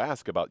forget to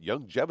ask about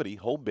Youngevity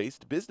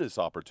home-based business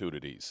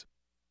opportunities.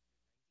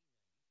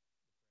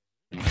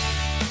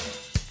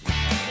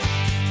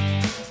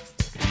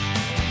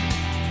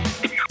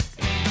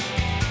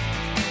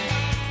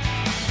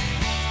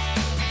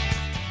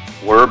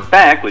 We're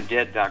back with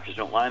Dead Doctors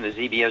Don't Lie on the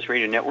ZBS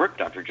Radio Network.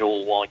 Dr.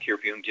 Joel Wallach here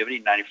for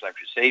Youngevity, 95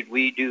 Crusade.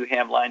 We do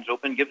have lines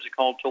open. Give us a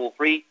call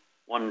toll-free,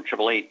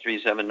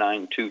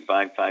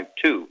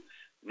 1-888-379-2552.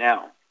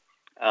 Now,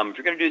 if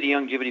you're going to do the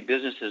Youngevity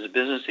business as a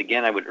business,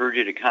 again, I would urge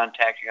you to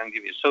contact your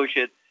Youngevity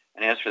associate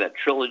and ask for that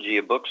trilogy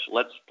of books,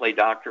 Let's Play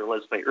Doctor,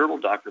 Let's Play Herbal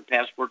Doctor,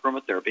 Passport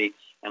Aromatherapy,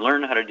 and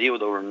learn how to deal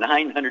with over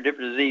 900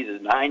 different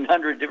diseases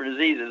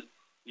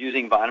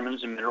using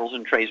vitamins and minerals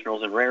and trace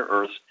minerals and rare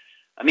earths,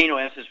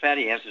 amino acids,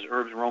 fatty acids,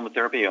 herbs, and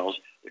aromatherapy oils.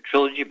 The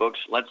trilogy books,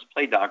 Let's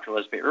Play Doctor,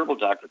 Let's Play Herbal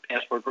Doctor,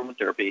 Passport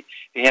Aromatherapy.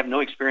 If you have no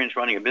experience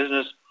running a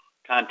business,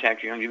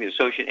 contact your Youngevity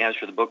associate, ask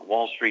for the book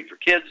Wall Street for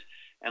Kids,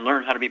 and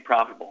learn how to be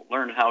profitable.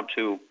 Learn how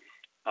to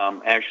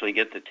actually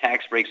get the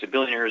tax breaks of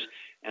billionaires,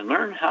 and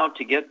learn how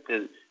to get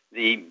the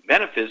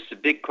benefits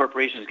that big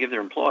corporations give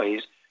their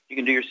employees. You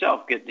can do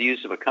yourself. Get the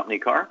use of a company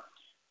car,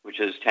 which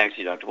is tax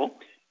deductible.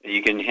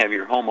 You can have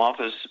your home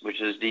office,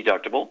 which is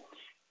deductible,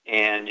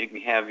 and you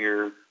can have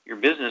your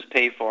business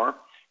pay for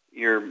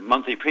your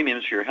monthly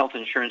premiums for your health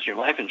insurance, your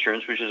life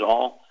insurance, which is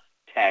all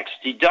tax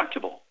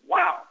deductible.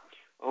 Wow.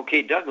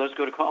 Okay, Doug, let's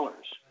go to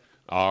callers.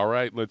 All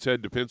right, let's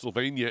head to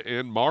Pennsylvania.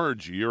 And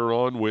Marge, you're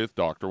on with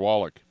Dr.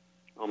 Wallach.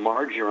 Well,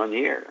 Marge, you're on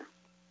the air.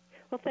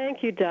 Well,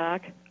 thank you,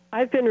 Doc.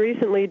 I've been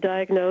recently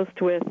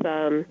diagnosed with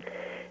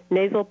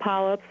nasal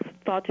polyps,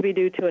 thought to be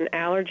due to an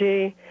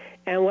allergy,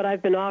 and what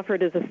I've been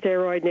offered is a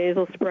steroid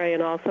nasal spray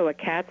and also a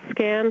CAT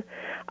scan.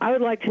 I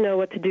would like to know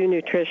what to do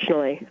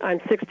nutritionally. I'm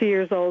 60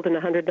 years old and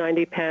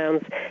 190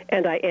 pounds,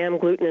 and I am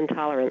gluten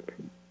intolerant.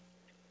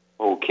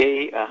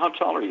 Okay, how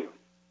tall are you?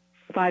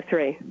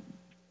 5'3".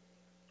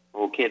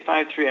 Okay, at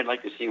 5'3", I'd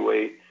like to see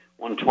weigh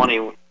 120,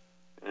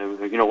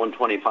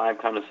 125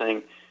 kind of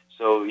thing.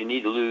 So you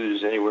need to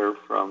lose anywhere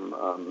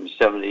from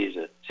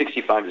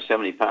 65 to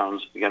 70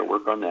 pounds. You got to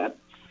work on that.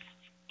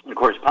 And of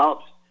course,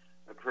 polyps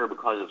occur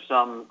because of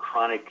some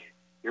chronic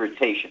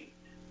irritation.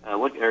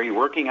 What are you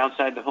working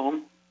outside the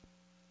home?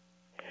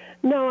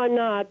 No, I'm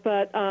not,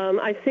 but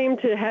I seem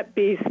to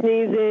be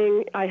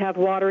sneezing. I have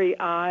watery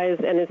eyes,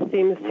 and it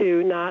seems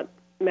to not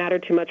matter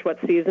too much what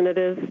season it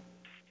is.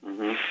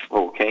 Mm-hmm.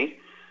 Okay.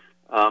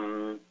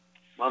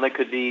 Well, that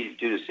could be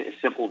due to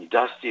simple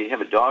dust. Do you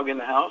have a dog in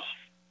the house?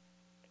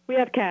 We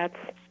have cats.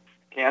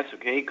 Cats,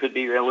 okay. Could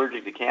be you're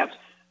allergic to cats.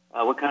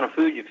 What kind of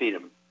food do you feed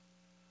them?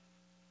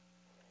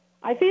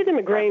 I feed them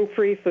a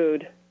grain-free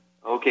food.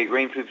 Okay,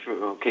 grain-free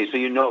food. Okay, so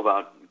you know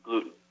about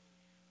gluten.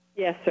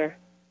 Yes, sir.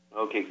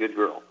 Okay, good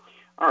girl.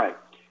 All right.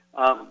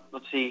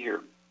 Let's see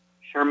here.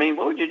 Charmaine,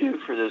 what would you do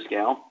for this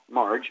gal,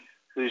 Marge,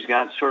 who's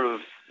got sort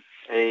of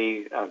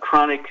a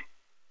chronic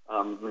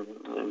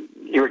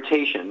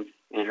irritation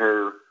in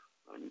her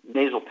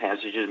nasal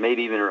passages,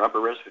 maybe even her upper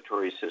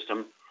respiratory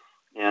system,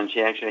 and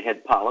she actually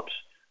had polyps,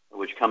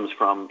 which comes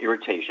from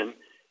irritation,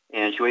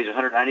 and she weighs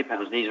 190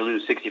 pounds, needs to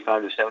lose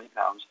 65 to 70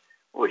 pounds.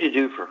 What would you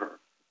do for her?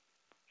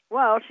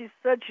 Well, she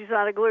said she's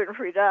on a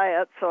gluten-free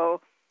diet,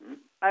 so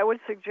I would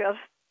suggest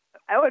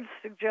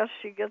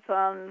she gets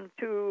on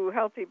 2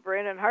 healthy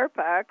brain and heart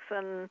packs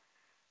and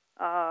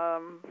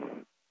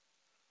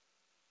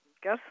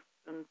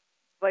and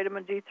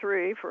vitamin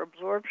D3 for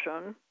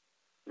absorption,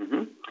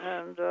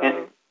 and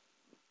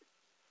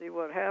see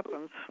what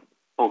happens.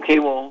 Okay,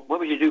 well, what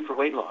would you do for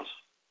weight loss?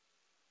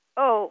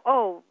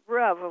 Oh,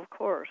 Rev, of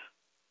course.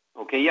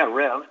 Okay, yeah,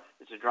 Rev.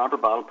 It's a dropper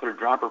bottle. Put a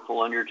dropper full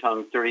on your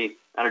tongue,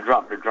 not a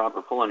drop, but a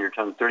dropper full on your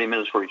tongue, 30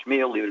 minutes for each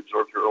meal. Leave it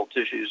absorb your oral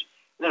tissues.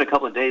 And then a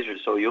couple of days or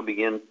so, you'll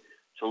begin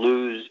to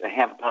lose a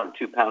half a pound,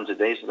 2 pounds a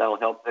day, so that'll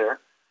help there.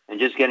 And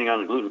just getting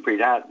on a gluten-free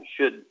diet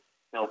should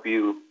help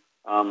you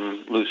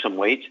lose some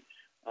weight.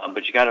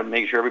 But you got to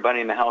make sure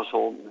everybody in the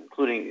household,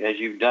 including as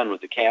you've done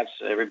with the cats,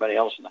 everybody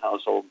else in the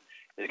household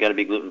has got to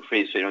be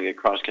gluten-free so you don't get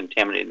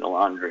cross-contaminated in the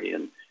laundry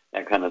and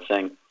that kind of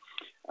thing.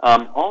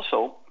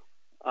 Also,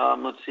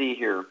 let's see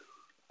here.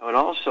 I would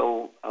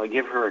also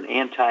give her an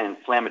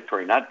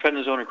anti-inflammatory, not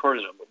prednisone or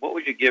cortisone, but what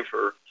would you give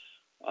her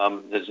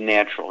that's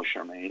natural,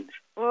 Charmaine?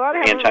 Well,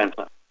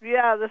 anti-inflammatory.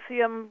 Yeah, the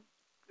CM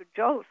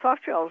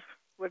soft gels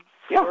would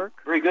work.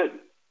 Very good.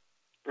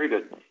 Very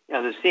good.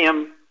 Yeah, the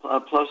CM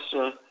plus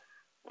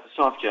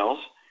soft gels.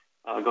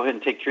 Go ahead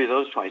and take 3 of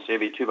those twice. They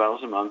give you 2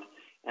 bottles a month.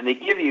 And they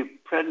give you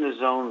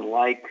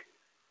prednisone-like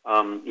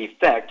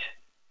effect,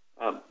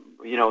 the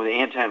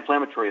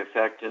anti-inflammatory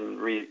effect,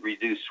 and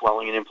reduce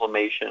swelling and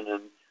inflammation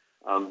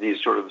and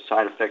these sort of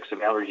side effects of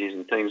allergies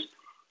and things.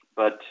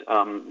 But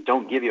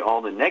don't give you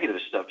all the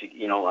negative stuff,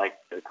 like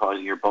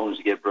causing your bones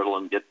to get brittle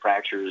and get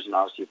fractures and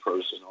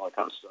osteoporosis and all that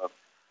kind of stuff,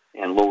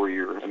 and lower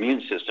your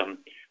immune system.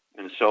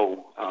 And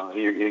so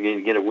you're going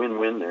to get a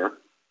win-win there.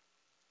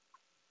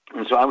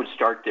 And so I would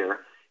start there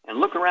and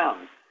look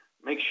around.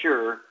 Make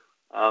sure,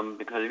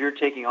 because if you're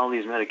taking all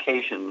these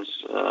medications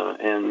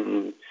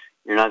and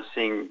you're not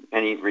seeing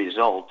any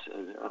result,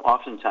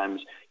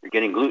 oftentimes you're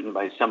getting gluten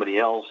by somebody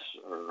else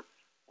or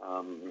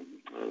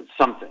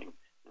something.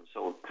 And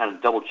so kind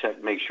of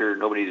double-check, make sure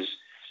nobody's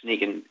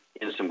sneaking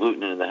in some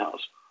gluten into the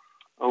house.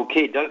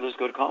 Okay, Doug, let's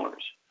go to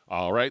callers.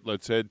 All right,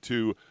 let's head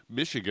to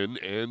Michigan.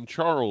 And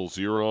Charles,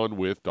 you're on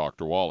with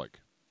Dr. Wallach.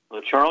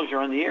 Well, Charles,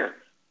 you're on the air.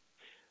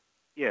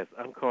 Yes,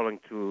 I'm calling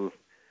to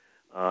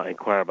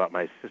inquire about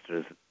my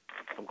sister's.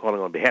 I'm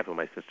calling on behalf of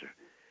my sister.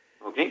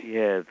 Okay. She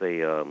has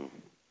a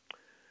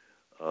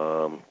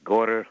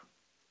goiter.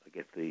 I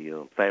guess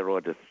the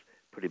thyroid is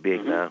pretty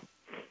big now.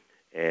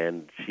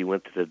 And she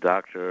went to the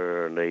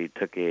doctor, and they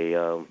took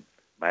a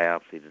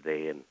biopsy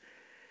today, and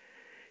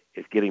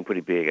it's getting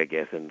pretty big, I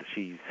guess. And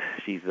she's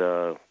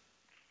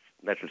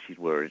naturally she's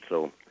worried.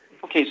 So.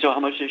 Okay, so how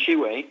much does she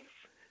weigh?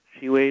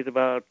 She weighs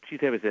about. She's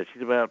heavy.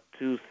 She's about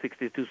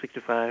 260,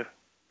 265.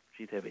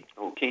 She's heavy.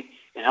 Okay,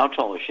 and how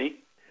tall is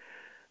she?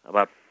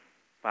 About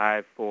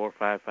 5'4",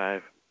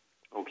 5'5".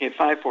 Okay,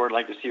 5'4". I'd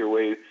like to see her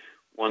weigh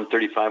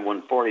 135,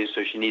 140,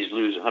 so she needs to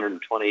lose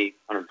 120,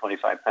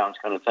 125 pounds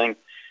kind of thing.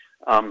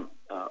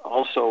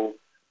 Also,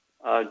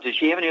 does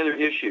she have any other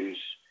issues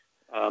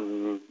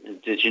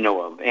Did you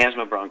know of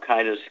asthma,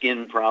 bronchitis,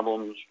 skin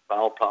problems,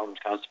 bowel problems,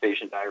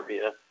 constipation,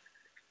 diarrhea?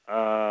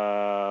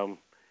 I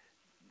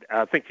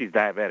think she's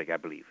diabetic, I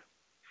believe.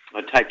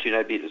 Type 2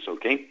 diabetes,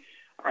 okay.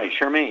 All right,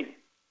 Charmaine.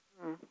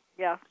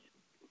 Yeah.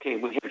 Okay,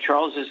 we have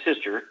Charles's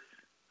sister,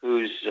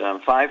 who's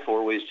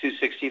 5'4", weighs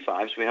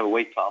 265, so we have a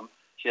weight problem.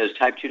 She has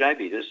type 2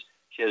 diabetes.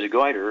 She has a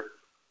goiter.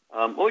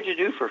 What would you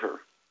do for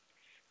her?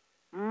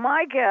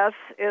 My guess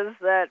is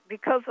that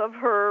because of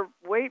her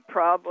weight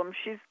problem,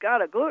 she's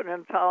got a gluten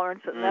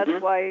intolerance, and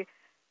that's why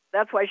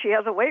she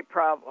has a weight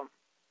problem.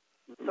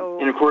 So,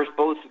 and of course,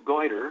 both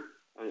goiter,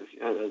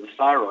 the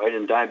thyroid,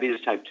 and diabetes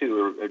type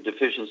 2 are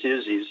deficiency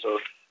disease. So,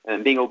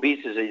 and being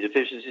obese is a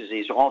deficiency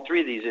disease. So, all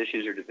three of these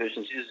issues are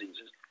deficiency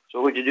diseases. So,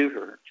 what would you do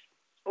for her?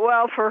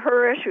 Well, for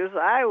her issues,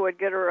 I would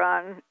get her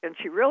on, and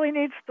she really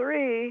needs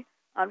 3.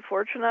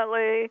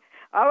 Unfortunately,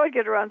 I would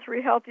get her on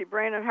 3 healthy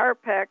brain and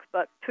heart packs,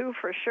 but 2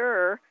 for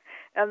sure.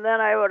 And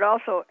then I would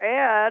also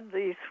add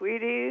the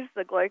Sweeties,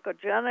 the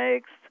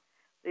Glycogenics,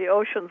 the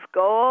Ocean's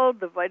Gold,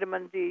 the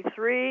vitamin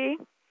D3.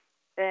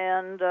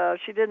 And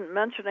she didn't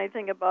mention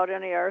anything about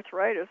any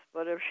arthritis,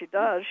 but if she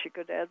does, she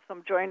could add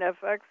some Joint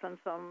FX and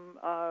some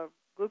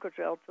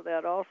glucogel to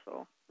that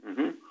also.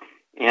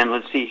 And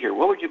let's see here.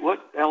 What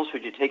else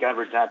would you take out of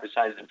her diet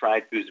besides the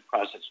fried foods, the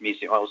processed meats,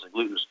 the oils, and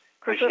glutens?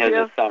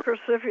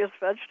 Cruciferous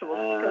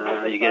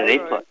vegetables. You get an A+.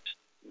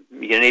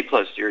 You get an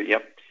A+, dear.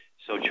 Yep.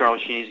 So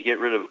Charles, she needs to get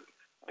rid of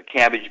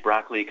cabbage,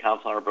 broccoli,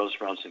 cauliflower, Brussels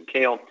sprouts, and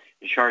kale.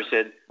 As Char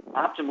said,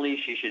 optimally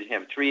she should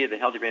have 3 of the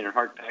healthy brain and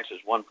heart packs, as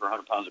 1 per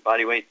 100 pounds of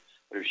body weight.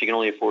 But if she can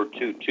only afford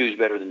 2, 2 is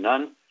better than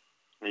none.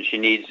 And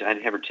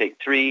I'd have her take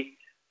 3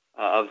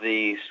 of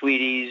the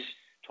Sweeties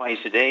twice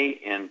a day,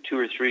 and 2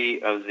 or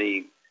 3 of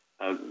the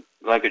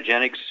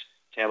Glycogenics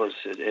tablets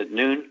at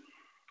noon.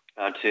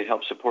 To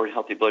help support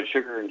healthy blood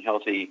sugar and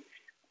healthy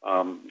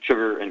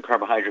sugar and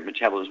carbohydrate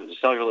metabolism at the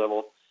cellular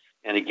level.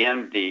 And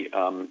again, the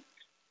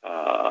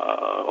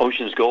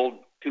Ocean's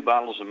Gold, 2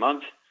 bottles a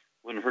month.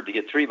 Wouldn't hurt to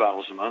get 3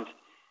 bottles a month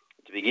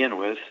to begin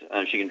with.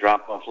 She can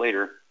drop off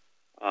later.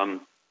 So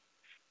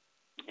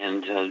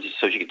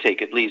she could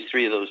take at least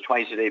 3 of those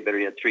twice a day, better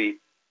yet 3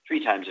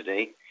 times a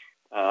day,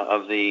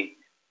 of the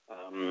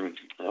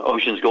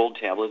Ocean's Gold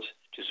tablets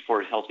to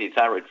support healthy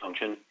thyroid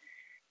function.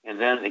 And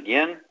then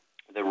again,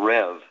 the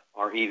Rev,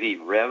 R-E-V,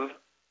 Rev,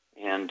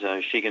 and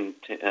she can.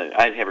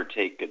 I'd have her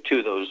take 2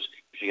 of those.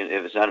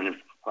 If it's not a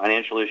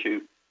financial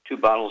issue, 2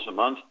 bottles a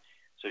month.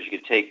 So she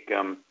could take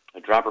a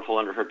dropper full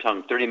under her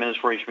tongue 30 minutes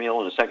for each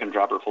meal, and a second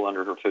dropper full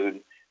under her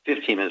food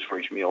 15 minutes for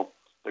each meal.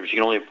 But if she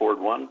can only afford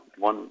one,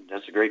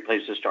 that's a great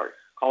place to start.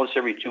 Call us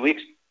every 2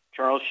 weeks.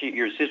 Charles,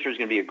 your sister is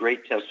going to be a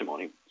great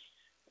testimony.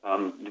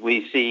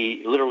 We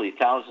see literally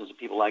thousands of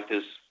people like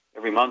this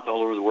every month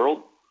all over the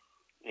world.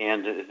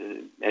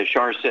 And as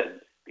Char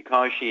said,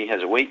 because she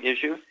has a weight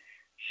issue,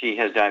 she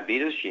has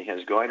diabetes, she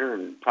has goiter,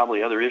 and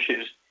probably other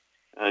issues.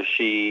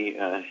 She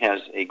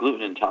has a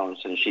gluten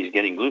intolerance, and she's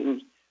getting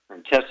gluten. Her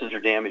intestines are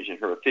damaged, and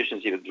her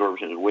efficiency of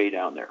absorption is way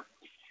down there.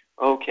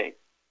 Okay,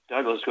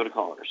 Doug, let's go to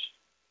callers.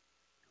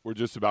 We're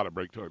just about at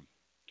break time.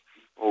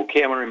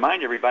 Okay, I want to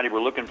remind everybody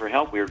we're looking for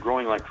help. We are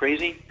growing like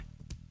crazy.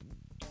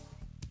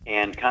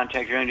 And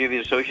contact your Youngevity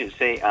associate.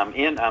 Say, I'm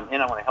in. I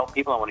want to help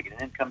people. I want to get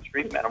an income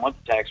stream. I don't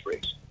want the tax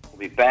breaks. We'll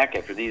be back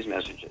after these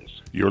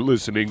messages. You're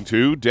listening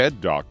to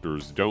Dead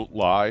Doctors Don't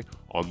Lie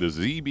on the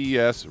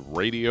ZBS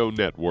Radio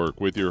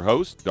Network with your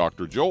host,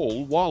 Dr.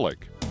 Joel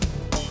Wallach.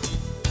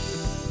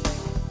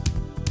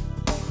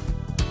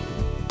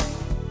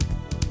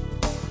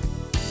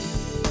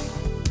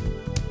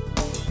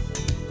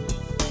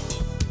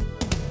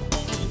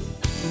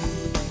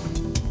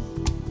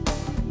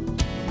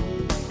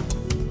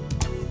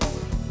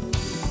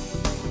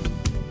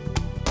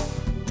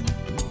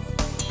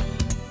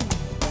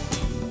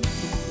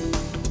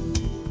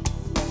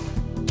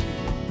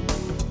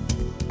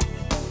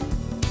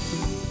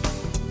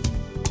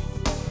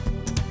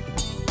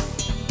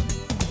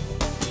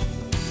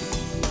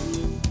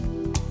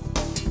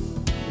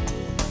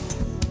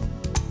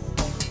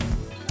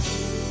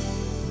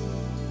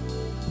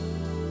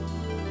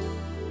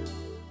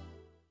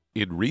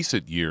 In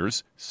recent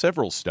years,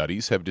 several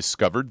studies have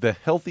discovered the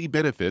healthy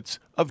benefits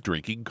of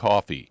drinking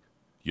coffee.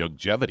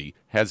 Youngevity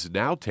has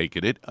now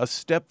taken it a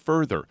step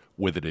further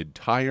with an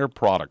entire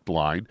product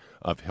line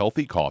of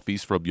healthy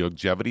coffees from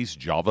Youngevity's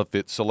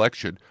JavaFit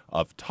selection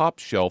of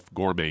top-shelf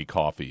gourmet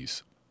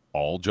coffees.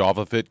 All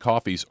JavaFit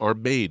coffees are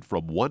made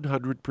from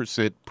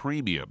 100%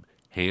 premium,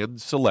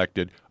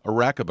 hand-selected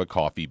Arabica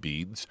coffee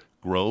beans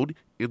grown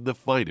in the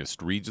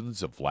finest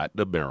regions of Latin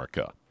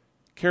America.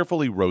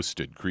 Carefully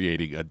roasted,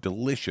 creating a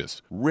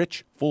delicious,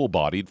 rich,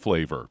 full-bodied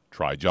flavor.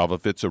 Try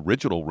JavaFit's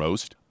Original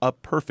Roast, a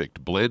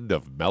perfect blend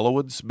of mellow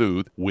and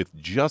smooth with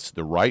just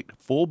the right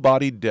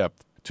full-bodied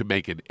depth to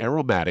make an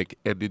aromatic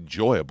and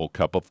enjoyable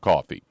cup of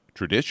coffee.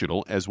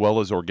 Traditional as well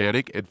as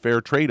organic and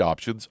fair trade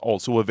options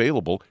also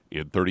available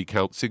in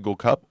 30-count single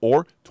cup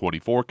or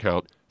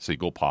 24-count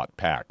single pot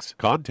packs.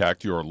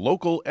 Contact your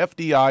local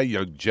FDI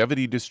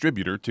Youngevity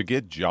distributor to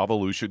get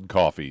Javalution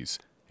coffees.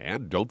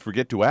 And don't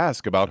forget to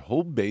ask about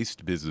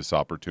home-based business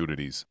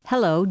opportunities.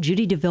 Hello,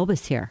 Judy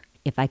DeVilbus here.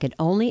 If I could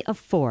only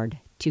afford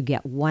to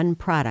get one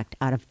product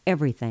out of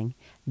everything,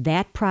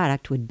 that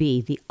product would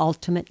be the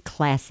Ultimate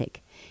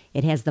Classic.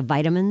 It has the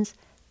vitamins,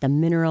 the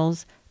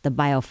minerals, the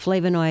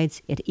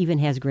bioflavonoids. It even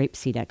has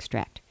grapeseed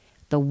extract.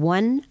 The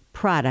one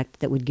product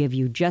that would give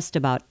you just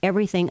about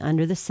everything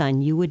under the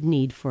sun you would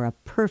need for a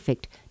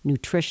perfect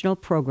nutritional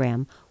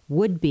program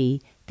would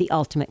be the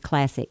Ultimate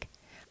Classic.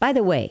 By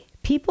the way,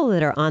 people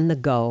that are on the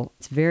go,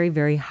 it's very,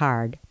 very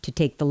hard to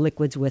take the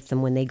liquids with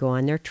them when they go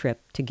on their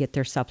trip to get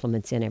their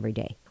supplements in every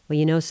day. Well,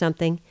 you know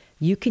something?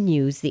 You can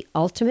use the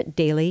Ultimate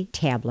Daily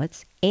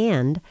tablets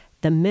and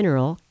the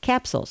mineral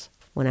capsules.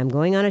 When I'm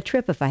going on a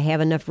trip, if I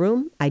have enough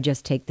room, I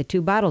just take the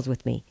 2 bottles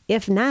with me.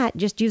 If not,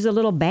 just use a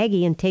little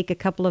baggie and take a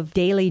couple of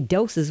daily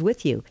doses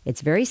with you.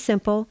 It's very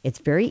simple. It's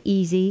very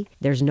easy.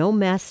 There's no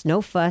mess,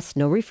 no fuss,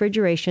 no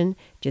refrigeration.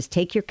 Just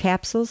take your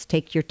capsules,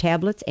 take your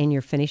tablets, and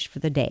you're finished for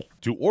the day.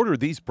 To order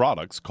these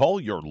products, call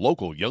your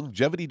local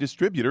Youngevity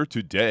distributor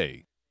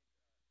today.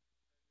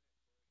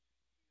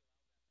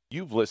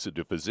 You've listened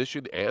to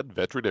physician and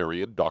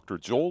veterinarian Dr.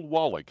 Joel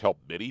Wallach help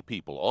many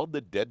people on the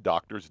Dead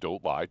Doctors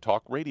Don't Lie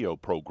talk radio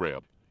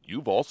program.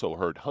 You've also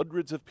heard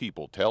hundreds of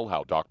people tell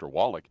how Dr.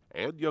 Wallach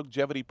and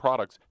Youngevity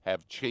products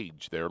have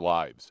changed their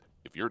lives.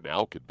 If you're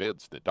now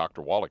convinced that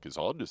Dr. Wallach is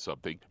onto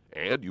something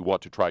and you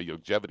want to try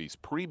Youngevity's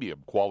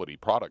premium quality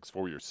products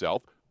for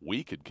yourself,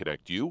 we can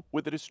connect you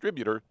with a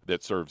distributor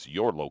that serves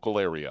your local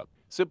area.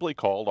 Simply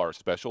call our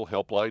special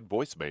helpline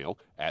voicemail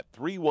at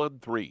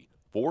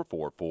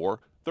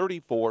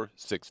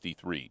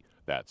 313-444-3463.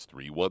 That's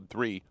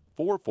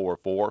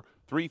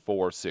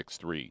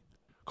 313-444-3463.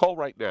 Call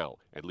right now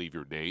and leave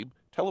your name,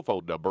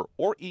 telephone number,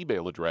 or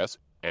email address,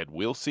 and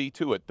we'll see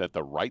to it that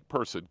the right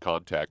person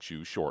contacts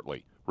you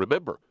shortly.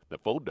 Remember, the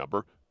phone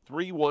number,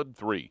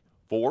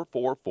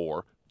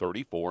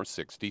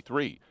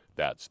 313-444-3463.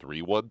 That's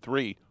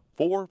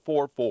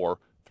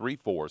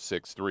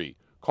 313-444-3463.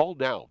 Call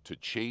now to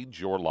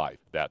change your life.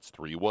 That's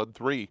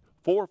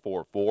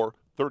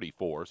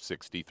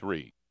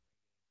 313-444-3463.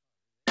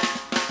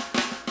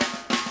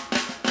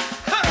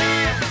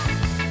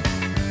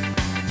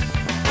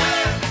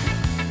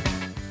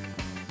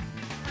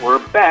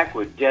 We're back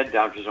with Dead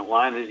Doctors Don't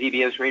Lie on the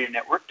ZBS Radio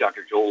Network.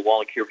 Dr. Joel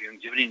Wallach here for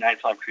Youngevity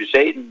Nightlife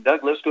Crusade. And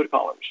Doug, let's go to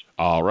callers.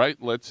 All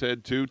right, let's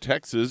head to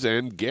Texas.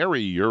 And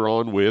Gary, you're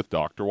on with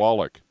Dr.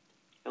 Wallach.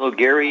 Hello,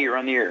 Gary. You're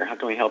on the air. How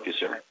can we help you,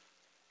 sir?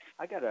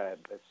 I got a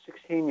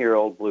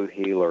 16-year-old blue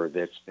heeler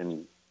that's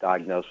been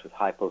diagnosed with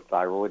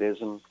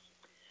hypothyroidism,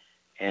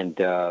 and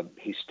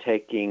he's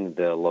taking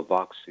the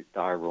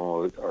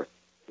levoxythyroid, or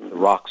the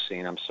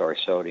Roxine,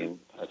 sodium,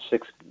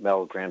 6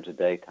 milligrams a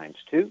day times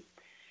 2.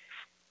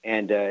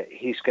 And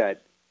he's got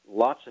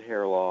lots of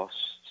hair loss,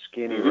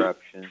 skin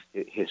eruption.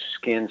 His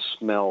skin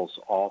smells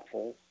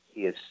awful.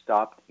 He has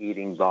stopped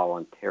eating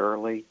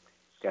voluntarily.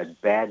 He's got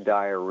bad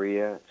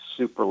diarrhea,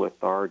 super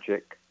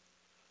lethargic,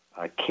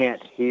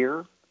 can't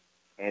hear,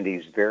 and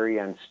he's very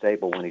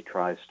unstable when he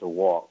tries to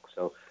walk.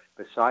 So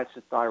besides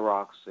the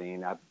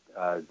thyroxine,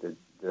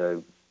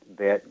 the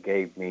vet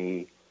gave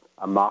me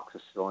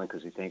amoxicillin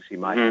because he thinks he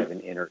might have an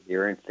inner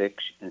ear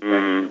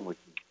infection, which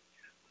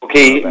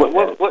okay,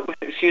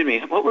 excuse me,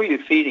 what were you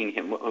feeding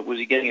him? Was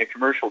he getting a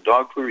commercial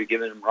dog food? Were you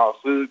giving him raw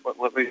food?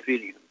 What were you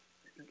feeding him?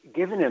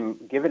 Giving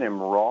him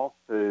raw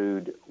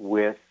food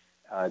with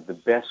the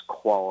best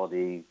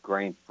quality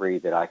grain-free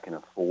that I can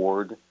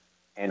afford,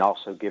 and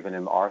also giving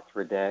him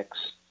Arthrodex,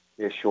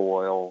 fish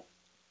oil.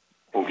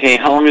 Okay,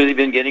 how long has he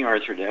been getting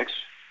Arthrodex?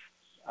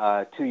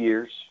 2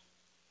 years.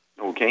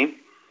 Okay.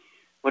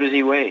 What does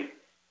he weigh?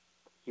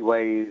 He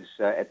weighs,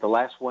 at the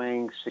last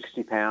weighing,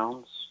 60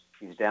 pounds.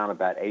 He's down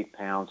about 8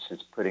 pounds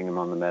since putting him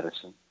on the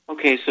medicine.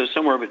 Okay, so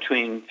somewhere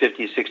between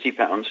 50 and 60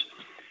 pounds.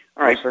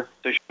 All right. Yes, sir.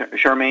 So,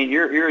 Charmaine,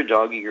 you're a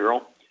doggy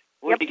girl.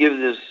 What do you give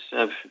this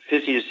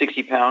 50 to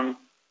 60 pound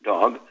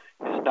dog?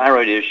 Has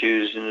thyroid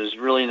issues and is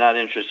really not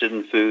interested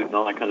in food and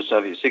all that kind of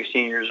stuff. He's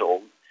 16 years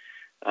old,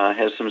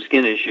 has some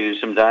skin issues,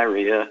 some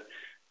diarrhea,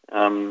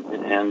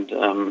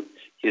 and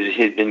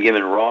he's been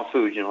given raw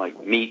food,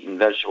 like meat and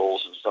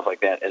vegetables and stuff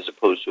like that, as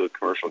opposed to a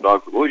commercial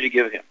dog food. What would you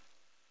give him?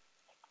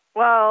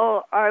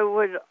 Well, I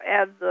would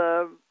add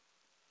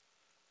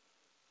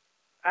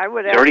He's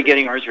already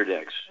getting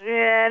Arthrodex.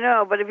 Yeah, I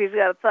know, but if he's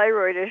got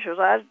thyroid issues,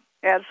 I'd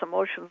add some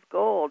Ocean's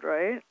Gold,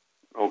 right?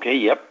 Okay,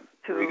 yep.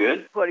 To very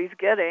good. What he's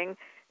getting.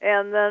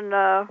 And then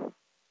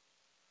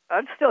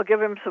I'd still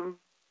give him some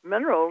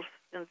minerals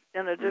in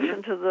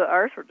addition to the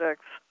Arthrodex.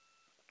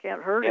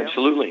 Can't hurt him.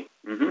 Absolutely.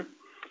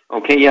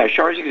 Okay, yeah,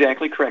 Char's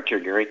exactly correct here,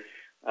 Gary.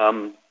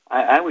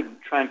 I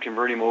would try and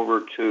convert him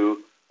over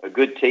to a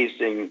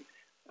good-tasting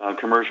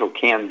commercial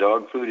canned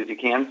dog food if you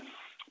can,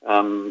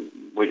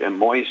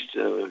 moist,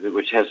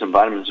 which has some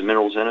vitamins and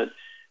minerals in it.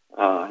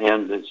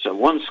 And it's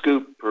 1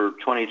 scoop per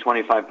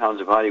 25 pounds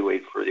of body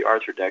weight for the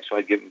Arthrodex. So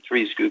I'd give him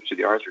 3 scoops of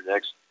the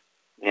Arthrodex.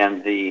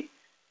 And the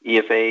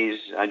EFAs,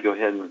 I'd go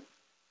ahead and,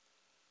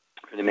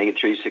 for the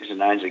omega-3, 6, and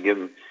 9s, I'd give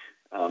him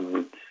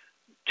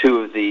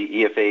 2 of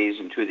the EFAs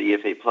and 2 of the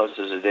EFA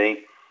pluses a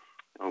day.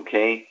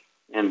 Okay,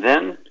 and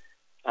then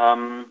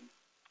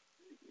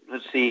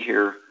let's see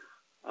here.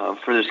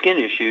 For the skin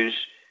issues,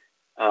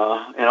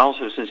 and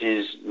also since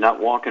he's not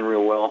walking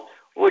real well,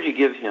 what would you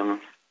give him,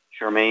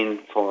 Charmaine,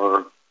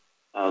 for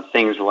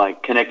things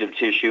like connective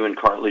tissue and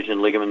cartilage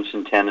and ligaments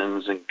and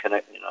tendons and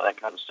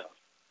that kind of stuff?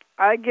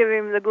 I give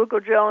him the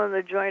Glucogel and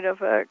the Joint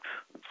FX.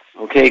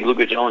 Okay,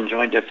 Glucogel and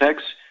Joint FX.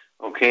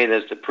 Okay,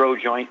 that's the Pro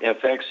Joint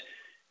FX.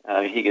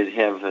 He could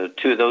have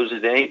 2 of those a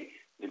day.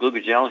 The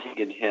Glucogel, he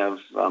could have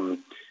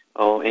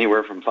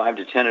anywhere from 5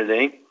 to 10 a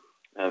day.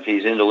 If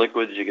he's into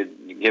liquids, you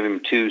could give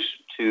him 2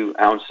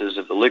 ounces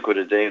of the liquid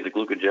a day of the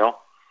Glucogel.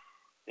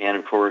 And,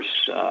 of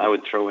course, I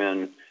would throw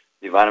in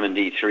the vitamin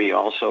D3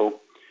 also,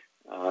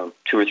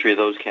 2 or 3 of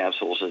those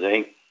capsules a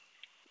day.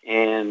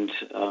 And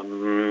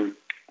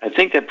I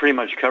think that pretty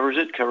much covers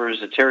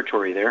the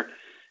territory there.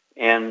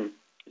 And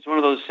it's one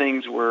of those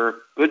things where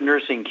good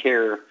nursing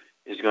care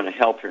is going to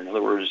help here. In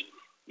other words,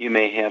 you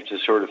may have to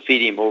sort of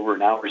feed him over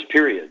an hour's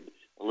period,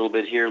 a little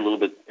bit here, a little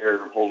bit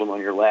there, hold him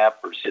on your lap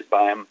or sit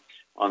by him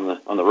on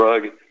the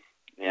rug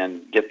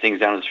and get things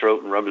down his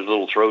throat and rub his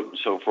little throat and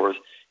so forth.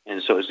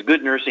 And so it's a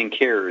good nursing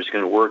care is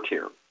going to work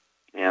here.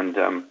 And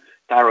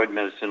thyroid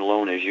medicine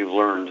alone, as you've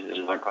learned, is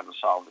not going to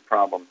solve the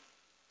problem.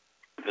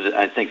 Because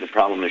I think the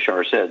problem, as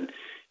Shar said,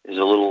 is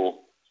a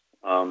little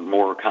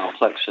more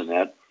complex than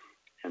that.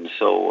 And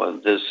so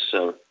this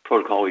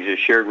protocol we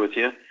just shared with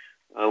you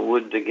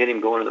would get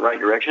him going in the right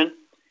direction.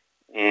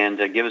 And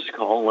give us a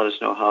call and let us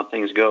know how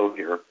things go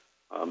here.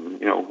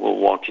 We'll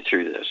walk you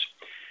through this.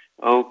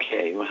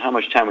 Okay, well, how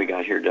much time we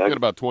got here, Doug? Got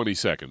about 20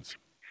 seconds.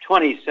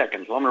 20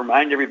 seconds. Well, I'm going to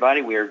remind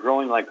everybody we are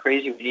growing like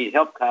crazy. We need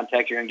help.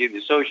 Contact your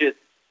Youngevity associate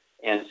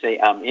and say,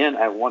 I'm in.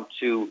 I want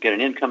to get an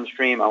income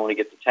stream. I want to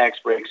get the tax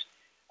breaks.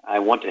 I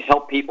want to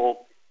help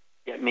people.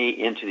 Get me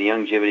into the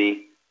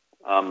Youngevity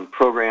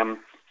program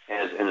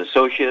as an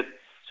associate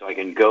so I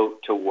can go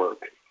to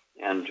work.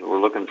 And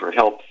we're looking for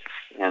help.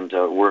 And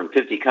we're in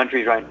 50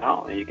 countries right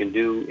now. And you can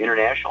do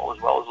international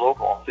as well as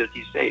local,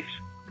 50 states.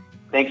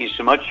 Thank you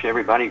so much,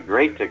 everybody.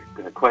 Great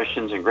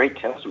questions and great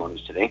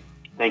testimonies today.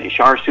 Thank you,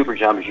 Shar. Super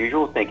job as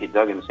usual. Thank you,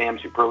 Doug and Sam.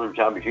 Superlative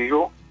job as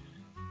usual.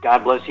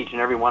 God bless each and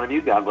every one of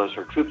you. God bless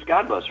our troops.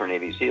 God bless our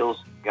Navy SEALs.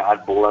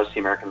 God bless the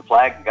American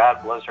flag.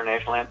 God bless our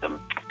national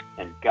anthem.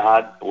 And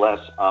God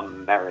bless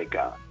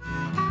America.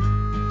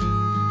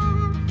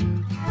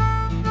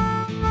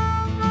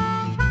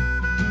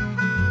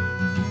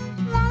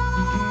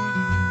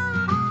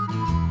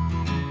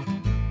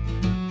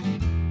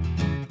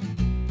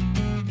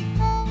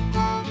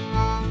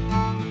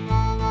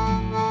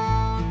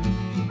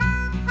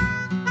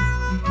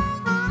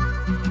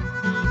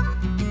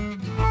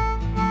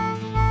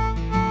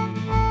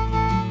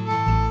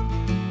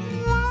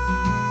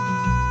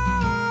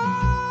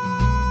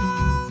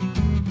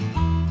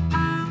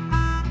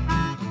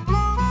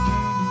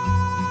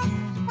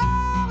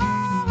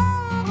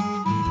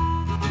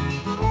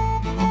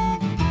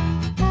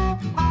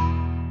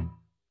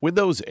 When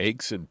those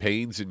aches and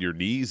pains in your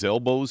knees,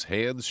 elbows,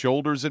 hands,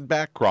 shoulders, and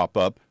back crop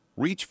up,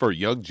 reach for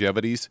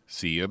Youngevity's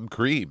CM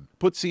Cream.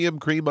 Put CM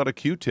Cream on a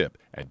Q-tip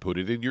and put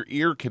it in your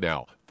ear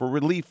canal for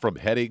relief from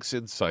headaches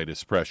and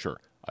sinus pressure.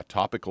 A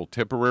topical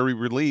temporary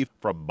relief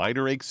from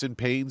minor aches and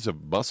pains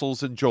of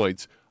muscles and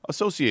joints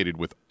associated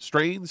with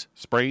strains,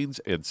 sprains,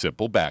 and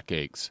simple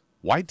backaches.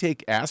 Why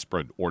take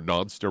aspirin or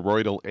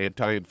non-steroidal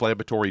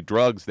anti-inflammatory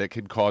drugs that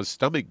can cause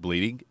stomach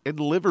bleeding and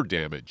liver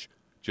damage?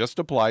 Just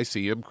apply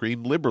CM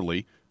Cream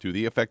liberally to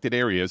the affected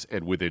areas,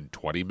 and within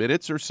 20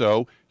 minutes or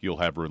so, you'll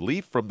have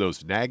relief from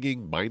those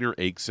nagging minor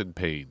aches and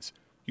pains.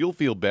 You'll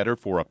feel better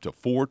for up to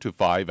 4 to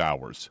 5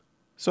 hours.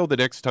 So the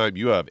next time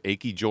you have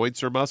achy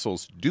joints or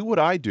muscles, do what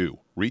I do.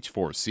 Reach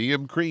for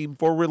CM Cream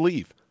for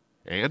relief.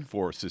 And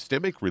for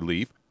systemic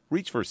relief,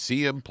 reach for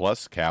CM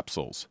Plus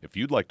capsules. If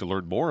you'd like to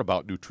learn more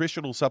about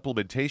nutritional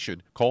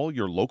supplementation, call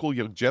your local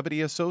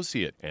Youngevity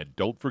associate. And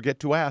don't forget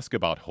to ask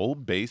about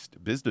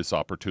home-based business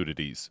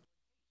opportunities.